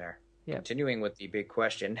see him there. Yeah. Continuing with the big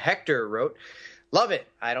question, Hector wrote, "Love it.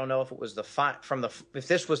 I don't know if it was if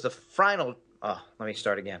this was the final." Oh, let me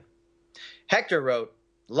start again. Hector wrote,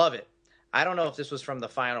 "Love it. I don't know if this was from the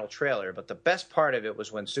final trailer, but the best part of it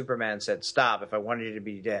was when Superman said, 'Stop, if I wanted you to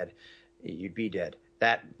be dead, you'd be dead.'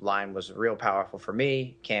 That line was real powerful for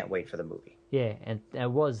me. Can't wait for the movie." Yeah, and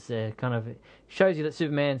it was kind of shows you that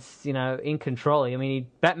Superman's, in control. I mean,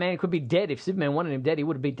 Batman could be dead. If Superman wanted him dead, he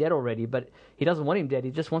would be dead already, but he doesn't want him dead.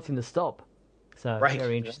 He just wants him to stop. So,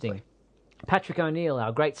 very interesting. Exactly. Patrick O'Neill,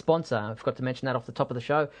 our great sponsor. I forgot to mention that off the top of the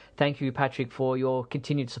show. Thank you, Patrick, for your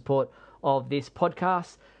continued support of this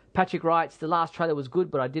podcast. Patrick writes, the last trailer was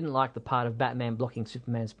good, but I didn't like the part of Batman blocking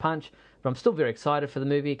Superman's punch. But I'm still very excited for the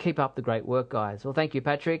movie. Keep up the great work, guys. Well, thank you,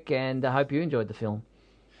 Patrick, and I hope you enjoyed the film.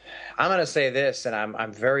 I'm going to say this, and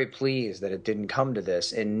I'm very pleased that it didn't come to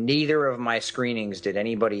this. In neither of my screenings did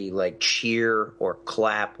anybody cheer or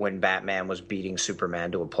clap when Batman was beating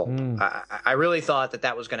Superman to a pulp. I really thought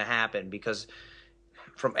that was going to happen because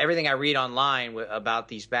from everything I read online about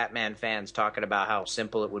these Batman fans talking about how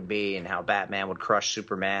simple it would be and how Batman would crush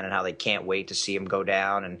Superman and how they can't wait to see him go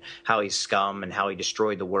down and how he's scum and how he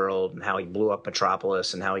destroyed the world and how he blew up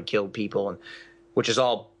Metropolis and how he killed people, and which is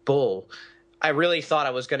all bull. I really thought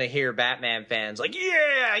I was going to hear Batman fans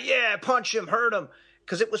yeah, punch him, hurt him,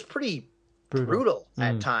 because it was pretty brutal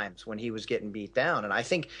at times when he was getting beat down. And I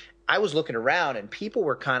think I was looking around and people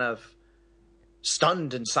were kind of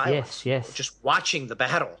stunned in silence, just watching the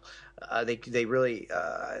battle. They really,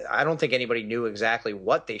 I don't think anybody knew exactly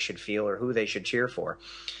what they should feel or who they should cheer for.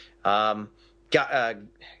 Is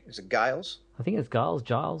it Giles? I think it's Giles.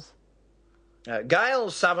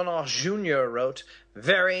 Giles Savanoff Jr. wrote,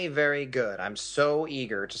 very, very good. I'm so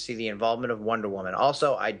eager to see the involvement of Wonder Woman.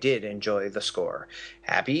 Also, I did enjoy the score.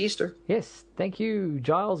 Happy Easter. Yes, thank you,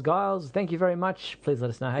 Giles. Thank you very much. Please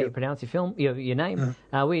let us know how you pronounce your name.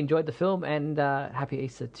 We enjoyed the film, and happy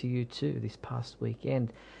Easter to you too this past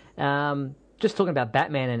weekend. Just talking about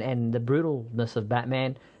Batman and the brutalness of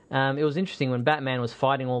Batman. It was interesting when Batman was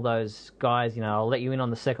fighting all those guys, I'll let you in on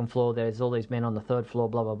the second floor, there's all these men on the third floor,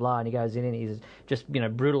 blah, blah, blah, and he goes in and he's just,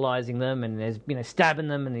 brutalizing them, and there's, stabbing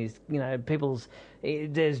them, and he's,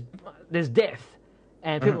 there's death.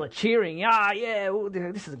 And people are cheering,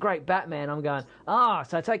 this is a great Batman. I'm going,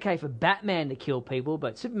 so it's okay for Batman to kill people,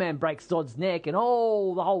 but Superman breaks Zod's neck and the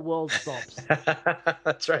whole world stops.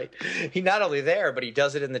 That's right. He not only there, but he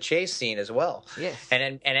does it in the chase scene as well. Yes.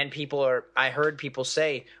 And then I heard people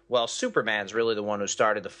say, well, Superman's really the one who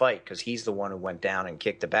started the fight because he's the one who went down and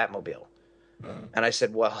kicked the Batmobile. And I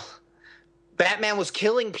said, well, Batman was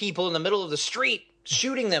killing people in the middle of the street,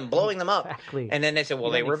 shooting them, blowing them up. Exactly. And then they said,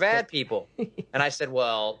 well, they were bad people. And I said,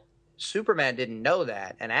 well, Superman didn't know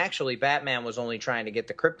that. And actually, Batman was only trying to get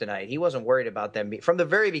the kryptonite. He wasn't worried about them. From the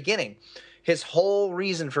very beginning, his whole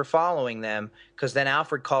reason for following them, because then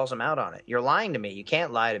Alfred calls him out on it. You're lying to me. You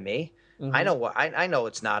can't lie to me. I know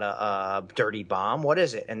it's not a dirty bomb. What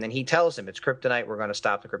is it? And then he tells him it's kryptonite. We're going to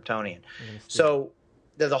stop the Kryptonian. So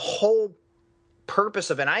the whole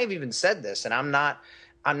purpose of, and I've even said this, and I'm not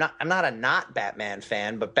a not Batman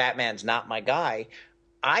fan, but Batman's not my guy.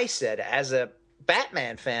 I said, as a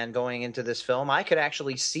Batman fan going into this film, I could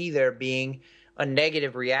actually see there being a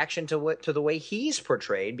negative reaction to the way he's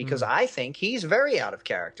portrayed, because I think he's very out of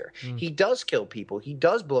character. He does kill people. He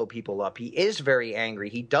does blow people up. He is very angry.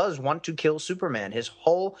 He does want to kill Superman. His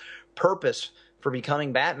whole purpose for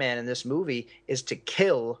becoming Batman in this movie is to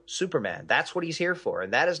kill Superman. That's what he's here for.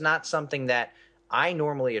 And that is not something that I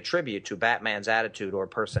normally attribute to Batman's attitude or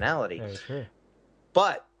personality. Very true.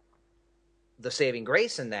 But the saving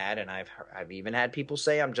grace in that, and I've even had people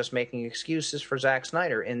say I'm just making excuses for Zack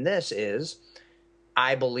Snyder in this, is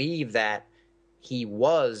I believe that he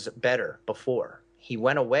was better before. He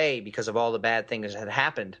went away because of all the bad things that had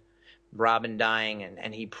happened, Robin dying,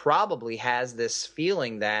 and he probably has this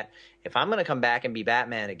feeling that if I'm going to come back and be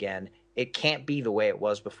Batman again, it can't be the way it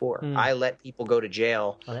was before. I let people go to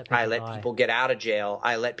jail. I let people get out of jail.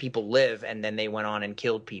 I let people live, and then they went on and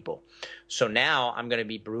killed people. So now I'm going to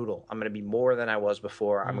be brutal. I'm going to be more than I was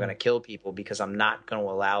before. I'm going to kill people because I'm not going to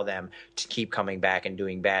allow them to keep coming back and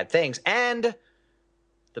doing bad things. And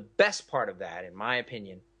the best part of that, in my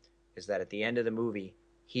opinion, is that at the end of the movie,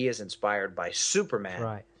 he is inspired by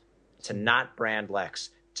Superman to not brand Lex,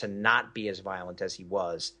 to not be as violent as he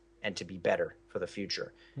was, and to be better for the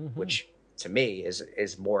future, which to me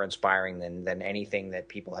is more inspiring than anything that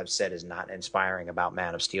people have said is not inspiring about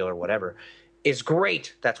Man of Steel or whatever. Is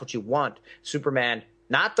great. That's what you want. Superman,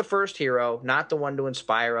 not the first hero, not the one to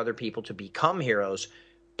inspire other people to become heroes,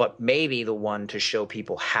 but maybe the one to show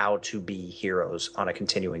people how to be heroes on a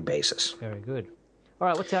continuing basis. Very good. All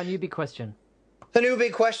right, what's our new big question? The new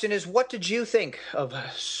big question is, what did you think of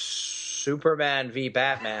Superman v.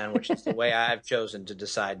 Batman, which is the way I've chosen to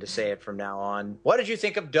decide to say it from now on? What did you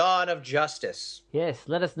think of Dawn of Justice? Yes,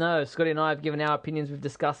 let us know. Scotty and I have given our opinions. We've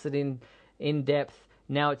discussed it in depth.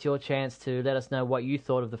 Now it's your chance to let us know what you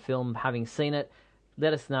thought of the film, having seen it.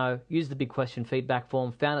 Let us know. Use the big question feedback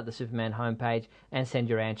form found at the Superman homepage and send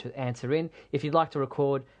your answer in. If you'd like to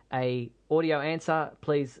record a audio answer,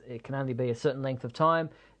 please, it can only be a certain length of time.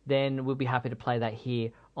 Then we'll be happy to play that here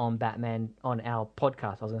on our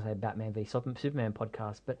podcast. I was going to say Batman v Superman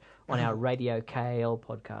podcast, but on our Radio KL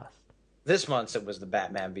podcast. This month it was the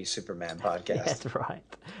Batman v Superman podcast. That's right.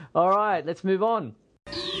 All right, let's move on.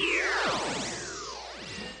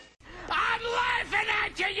 I'm laughing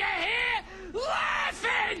at you, you hear?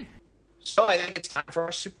 Laughing! So I think it's time for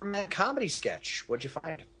our Superman comedy sketch. What'd you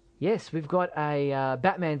find? Yes, we've got a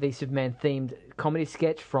Batman v Superman themed comedy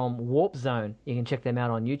sketch from Warp Zone. You can check them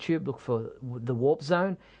out on YouTube. Look for the Warp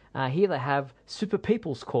Zone. Here they have Super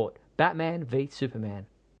People's Court, Batman v Superman.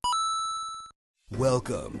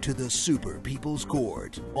 Welcome to the Super People's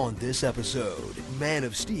Court. On this episode, Man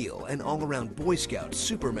of Steel and all-around Boy Scout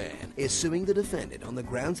Superman is suing the defendant on the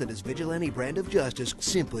grounds that his vigilante brand of justice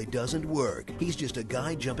simply doesn't work. He's just a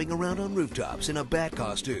guy jumping around on rooftops in a bat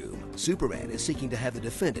costume. Superman is seeking to have the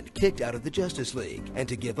defendant kicked out of the Justice League and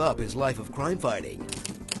to give up his life of crime fighting.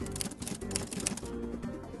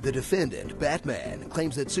 The defendant, Batman,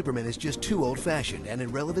 claims that Superman is just too old-fashioned and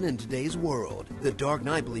irrelevant in today's world. The Dark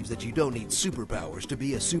Knight believes that you don't need superpowers to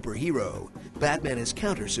be a superhero. Batman is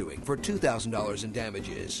countersuing for $2,000 in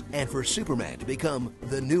damages, and for Superman to become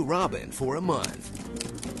the new Robin for a month.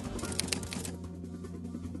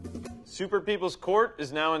 Super People's Court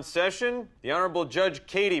is now in session. The Honorable Judge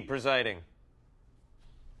Katie presiding.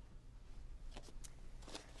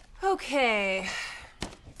 Okay.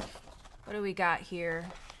 What do we got here?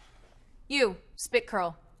 You, Spit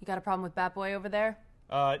Curl. You got a problem with Batboy over there?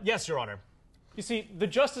 Yes, Your Honor. You see, the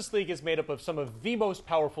Justice League is made up of some of the most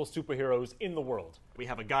powerful superheroes in the world. We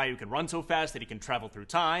have a guy who can run so fast that he can travel through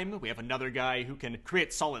time. We have another guy who can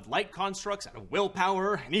create solid light constructs out of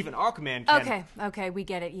willpower, and even Aquaman can... Okay, we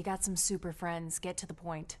get it. You got some super friends. Get to the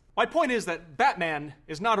point. My point is that Batman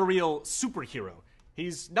is not a real superhero.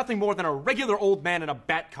 He's nothing more than a regular old man in a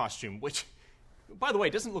bat costume, which, by the way,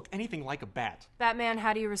 doesn't look anything like a bat. Batman,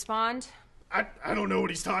 how do you respond? I don't know what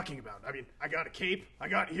he's talking about. I mean, I got a cape, I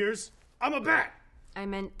got ears, I'm a bat. I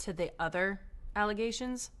meant to the other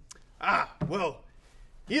allegations. Well,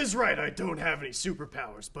 he is right, I don't have any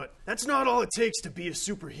superpowers, but that's not all it takes to be a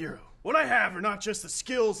superhero. What I have are not just the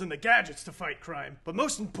skills and the gadgets to fight crime, but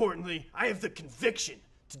most importantly, I have the conviction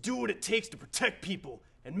to do what it takes to protect people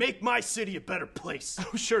and make my city a better place.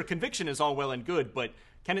 Oh, sure, conviction is all well and good, but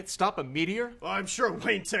can it stop a meteor? Well, I'm sure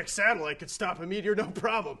Wayne Tech Satellite could stop a meteor, no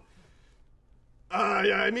problem.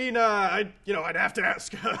 I'd have to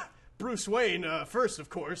ask Bruce Wayne first, of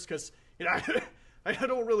course, because, I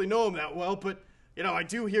don't really know him that well, but, I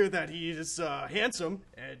do hear that he is handsome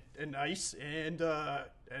and nice and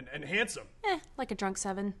handsome. Like a drunk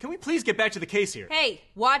seven. Can we please get back to the case here? Hey,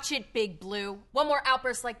 watch it, Big Blue. One more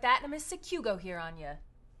outburst like that, and I'm gonna sick Hugo here on you.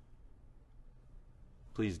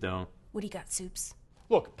 Please don't. What do you got, Soups?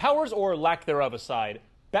 Look, powers or lack thereof aside,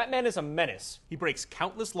 Batman is a menace. He breaks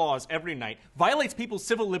countless laws every night, violates people's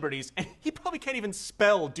civil liberties, and he probably can't even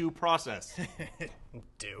spell due process.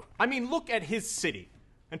 I mean, look at his city.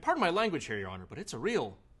 And pardon my language here, Your Honor, but it's a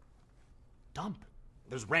real dump.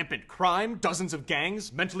 There's rampant crime, dozens of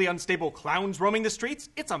gangs, mentally unstable clowns roaming the streets.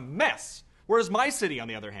 It's a mess. Whereas my city, on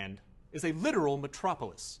the other hand, is a literal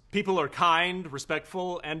metropolis. People are kind,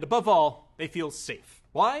 respectful, and above all, they feel safe.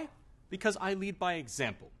 Why? Because I lead by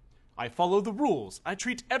example. I follow the rules. I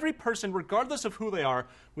treat every person, regardless of who they are,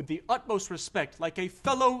 with the utmost respect, like a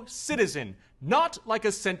fellow citizen, not like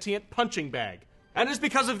a sentient punching bag. And it's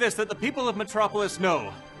because of this that the people of Metropolis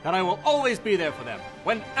know that I will always be there for them,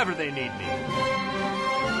 whenever they need me.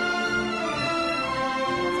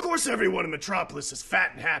 Of course everyone in Metropolis is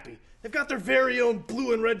fat and happy. They've got their very own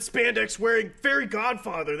blue and red spandex wearing fairy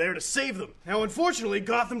godfather there to save them. Now, unfortunately,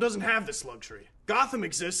 Gotham doesn't have this luxury. Gotham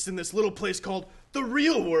exists in this little place called the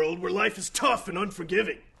real world, where life is tough and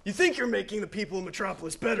unforgiving. You think you're making the people of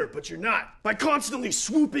Metropolis better, but you're not. By constantly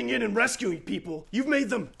swooping in and rescuing people, you've made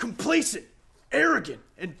them complacent, arrogant,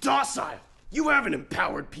 and docile. You haven't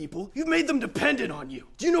empowered people. You've made them dependent on you.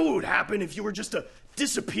 Do you know what would happen if you were just to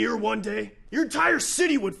disappear one day? Your entire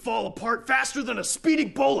city would fall apart faster than a speeding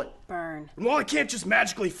bullet. Burn. And while I can't just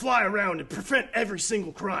magically fly around and prevent every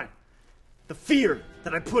single crime, the fear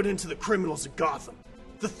that I put into the criminals of Gotham,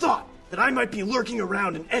 the thought that I might be lurking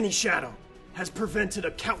around in any shadow, has prevented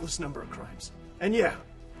a countless number of crimes. And yeah,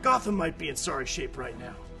 Gotham might be in sorry shape right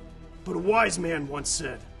now, but a wise man once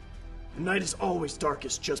said, the night is always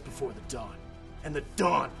darkest just before the dawn, and the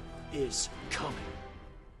dawn is coming.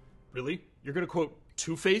 Really? You're gonna quote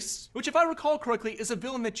Two-Face? Which, if I recall correctly, is a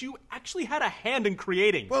villain that you actually had a hand in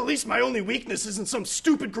creating. Well, at least my only weakness isn't some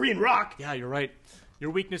stupid green rock. Yeah, you're right. Your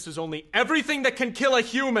weakness is only everything that can kill a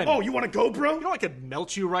human. Oh, you want to go, bro? You know I could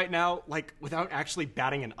melt you right now, like, without actually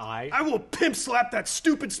batting an eye? I will pimp slap that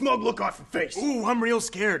stupid smug look off your face. Ooh, I'm real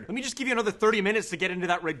scared. Let me just give you another 30 minutes to get into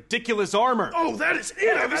that ridiculous armor. Oh, that is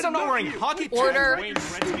it. At least I'm not wearing hockey pants. Order.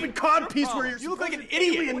 Stupid codpiece where You look like an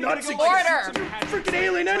alien idiot. nuts. Order. Freaking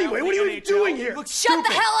alien anyway. What are you doing here? Shut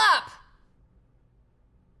the hell up!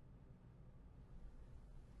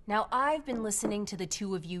 Now, I've been listening to the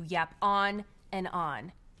two of you yap on and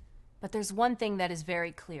on. But there's one thing that is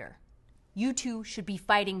very clear. You two should be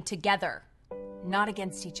fighting together, not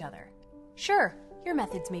against each other. Sure, your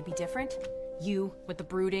methods may be different. You with the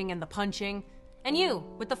brooding and the punching, and you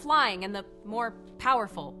with the flying and the more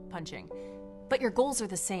powerful punching. But your goals are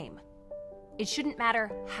the same. It shouldn't matter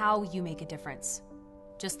how you make a difference,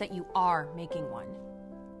 just that you are making one.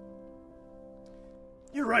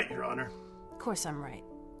 You're right, Your Honor. Of course I'm right.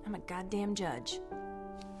 I'm a goddamn judge.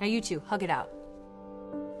 Now you two, hug it out.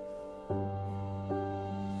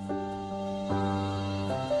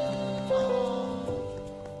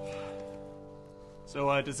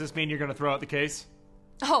 So, does this mean you're gonna throw out the case?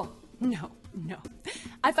 Oh, no.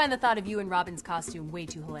 I find the thought of you in Robin's costume way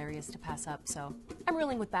too hilarious to pass up, so I'm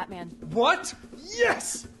ruling with Batman. What?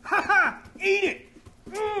 Yes! Ha ha! Eat it!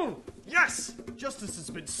 Yes! Justice has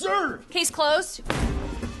been served! Case closed.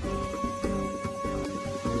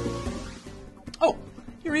 Oh,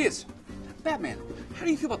 here he is. Batman, how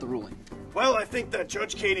do you feel about the ruling? Well, I think that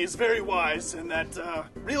Judge Katie is very wise and that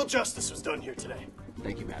real justice was done here today.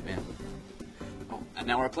 Thank you, Batman. Oh, and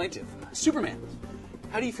now our plaintiff, Superman.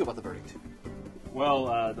 How do you feel about the verdict? Well,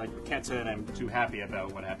 I can't say that I'm too happy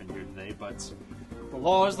about what happened here today, but the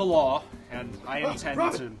law is the law, and I intend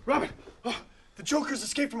to... Robin! Oh, the Joker's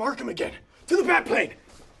escaped from Arkham again! To the Batplane!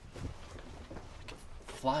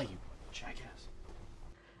 Fly, you jackass.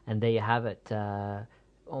 And there you have it.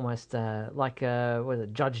 Almost like what is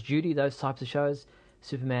it, Judge Judy, those types of shows.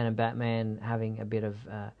 Superman and Batman having a bit of...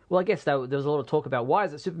 well, I guess there was a lot of talk about why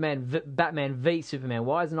is it Batman v Superman?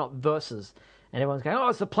 Why is it not versus? And everyone's going, oh,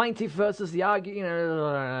 it's the plaintiff versus the argument. You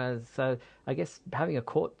know, so I guess having a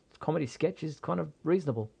court comedy sketch is kind of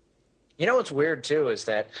reasonable. You know what's weird, too, is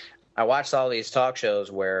that I watched all these talk shows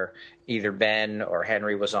where either Ben or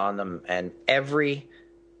Henry was on them, and every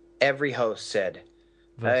host said...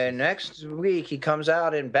 next week he comes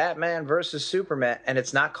out in Batman versus Superman, and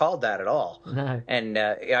it's not called that at all. No. And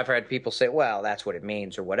I've heard people say, well, that's what it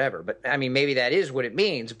means or whatever. But, I mean, maybe that is what it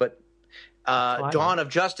means. But Dawn of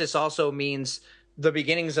Justice also means the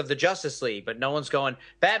beginnings of the Justice League. But no one's going,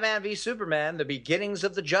 Batman v Superman, the beginnings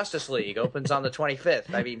of the Justice League opens on the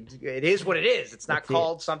 25th. I mean, it is what it is. It's not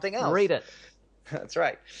called something else. Read it. That's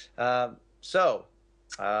right. So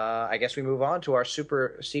I guess we move on to our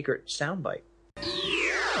super secret soundbite.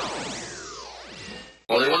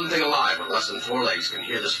 Only one thing alive with less than 4 legs can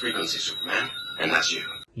hear this frequency, Superman, and that's you.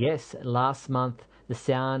 Yes, last month the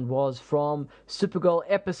sound was from Supergirl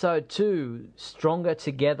episode 2, Stronger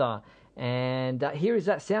Together. And here is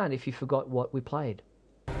that sound if you forgot what we played.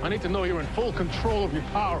 I need to know you're in full control of your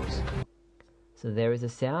powers. So there is a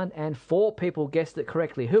sound, and 4 people guessed it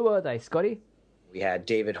correctly. Who are they, Scotty? We had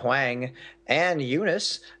David Huang and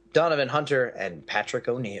Eunice, Donovan Hunter, and Patrick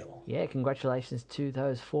O'Neill. Yeah, congratulations to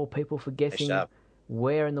those 4 people for guessing Nice job.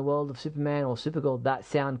 where in the world of Superman or Supergirl that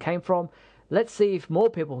sound came from. Let's see if more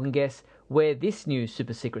people can guess where this new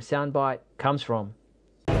super secret soundbite comes from.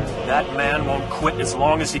 That man won't quit as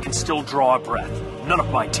long as he can still draw a breath. None of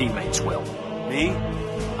my teammates will. Me,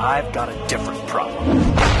 I've got a different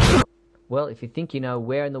problem. Well, if you think you know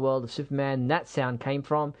where in the world of Superman that sound came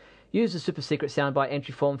from, use the super secret soundbite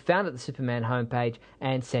entry form found at the Superman homepage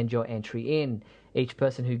and send your entry in. Each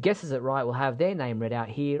person who guesses it right will have their name read out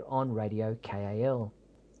here on Radio KAL.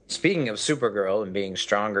 Speaking of Supergirl and being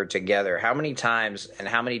stronger together, how many times and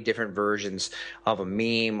how many different versions of a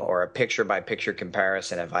meme or a picture-by-picture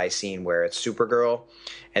comparison have I seen where it's Supergirl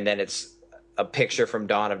and then it's a picture from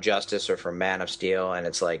Dawn of Justice or from Man of Steel and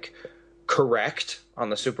it's like correct on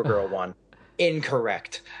the Supergirl one,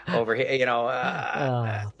 incorrect over here, you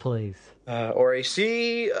know. Please. Or a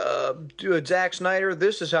Zack Snyder,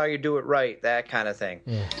 this is how you do it right, that kind of thing.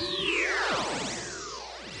 Yeah.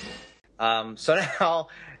 So now,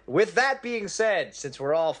 with that being said, since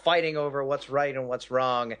we're all fighting over what's right and what's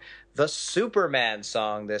wrong, the Superman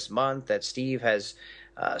song this month that Steve has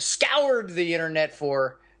scoured the internet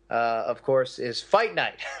for, of course, is Fight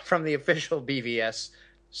Night from the official BVS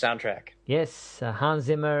soundtrack. Yes, Hans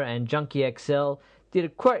Zimmer and Junkie XL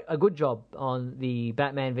did quite a good job on the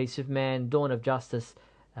Batman v Superman Dawn of Justice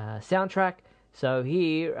soundtrack. So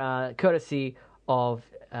here, courtesy of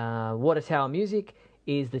Water Tower Music,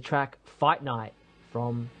 is the track Fight Night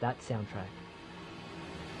from that soundtrack.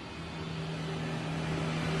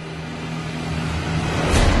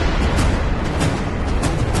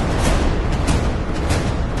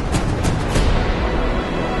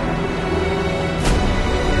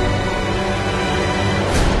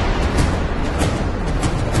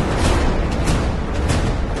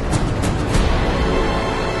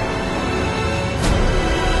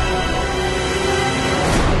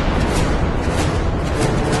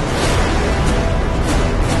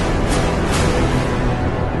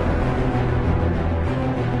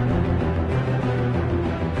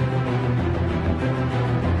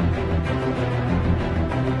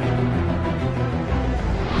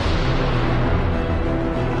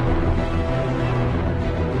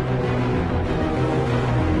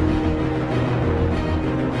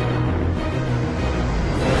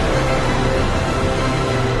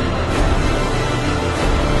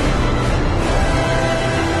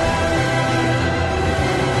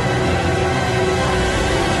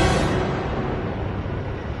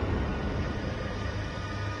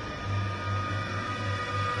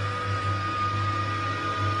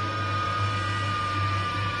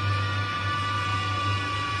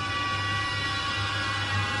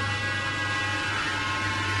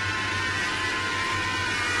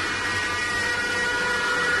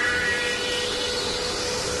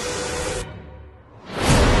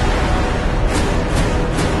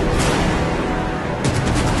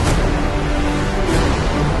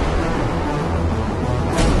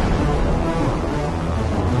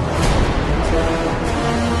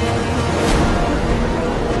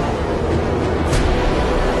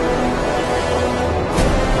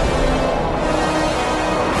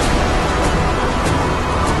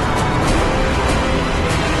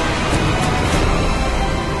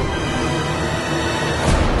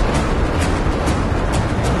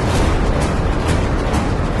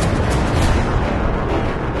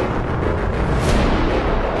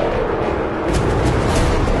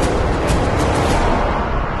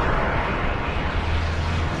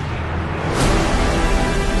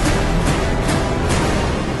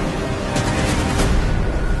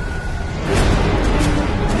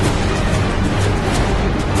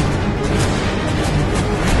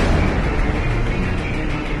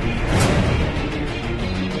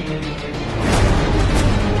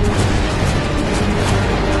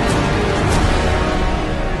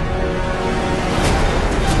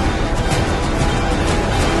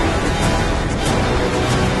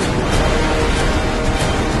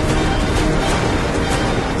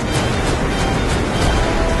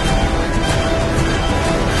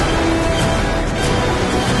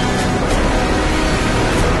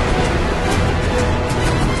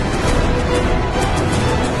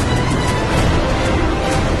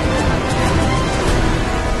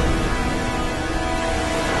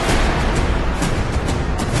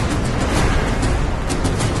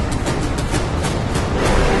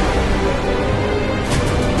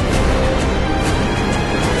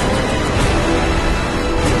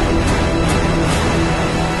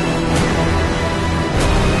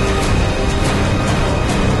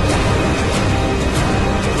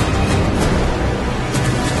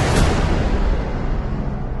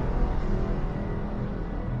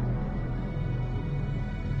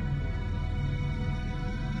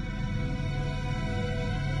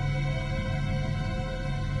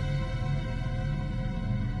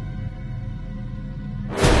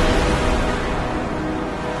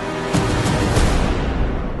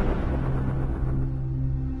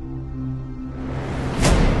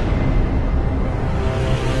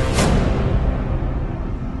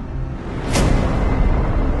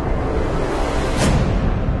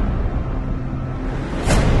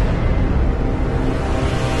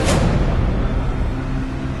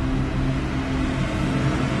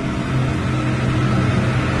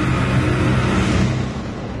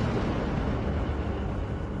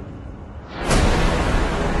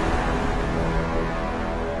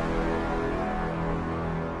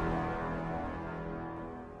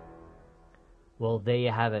 Well, there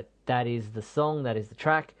you have it. That is the song, that is the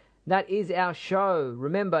track, that is our show.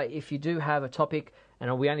 Remember, if you do have a topic,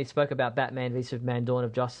 and we only spoke about Batman v Superman Dawn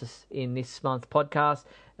of Justice in this month's podcast,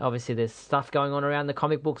 obviously there's stuff going on around the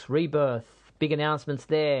comic books, Rebirth, big announcements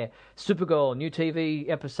there, Supergirl, new TV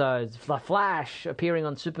episodes, Flash appearing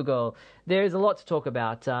on Supergirl. There is a lot to talk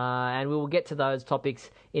about, and we will get to those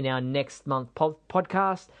topics in our next month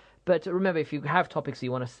podcast. But remember, if you have topics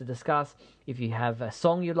you want us to discuss, if you have a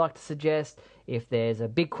song you'd like to suggest, if there's a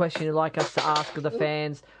big question you'd like us to ask of the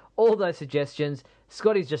fans, all those suggestions,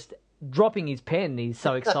 Scotty's just dropping his pen. He's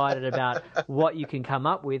so excited about what you can come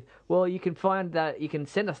up with. Well, you can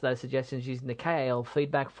send us those suggestions using the KAL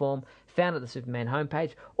feedback form found at the Superman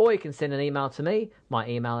homepage, or you can send an email to me. My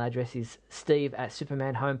email address is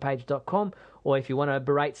steve@supermanhomepage.com, or if you want to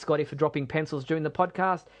berate Scotty for dropping pencils during the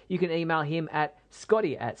podcast, you can email him at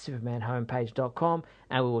scotty@supermanhomepage.com,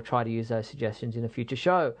 and we will try to use those suggestions in a future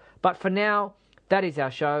show. But for now, that is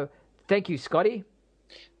our show. Thank you, Scotty.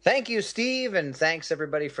 Thank you, Steve, and thanks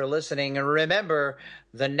everybody for listening. And remember,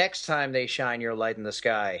 the next time they shine your light in the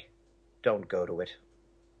sky, don't go to it.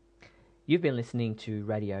 You've been listening to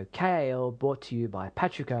Radio KAL, brought to you by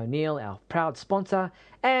Patrick O'Neill, our proud sponsor,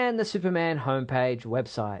 and the Superman homepage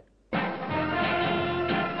website.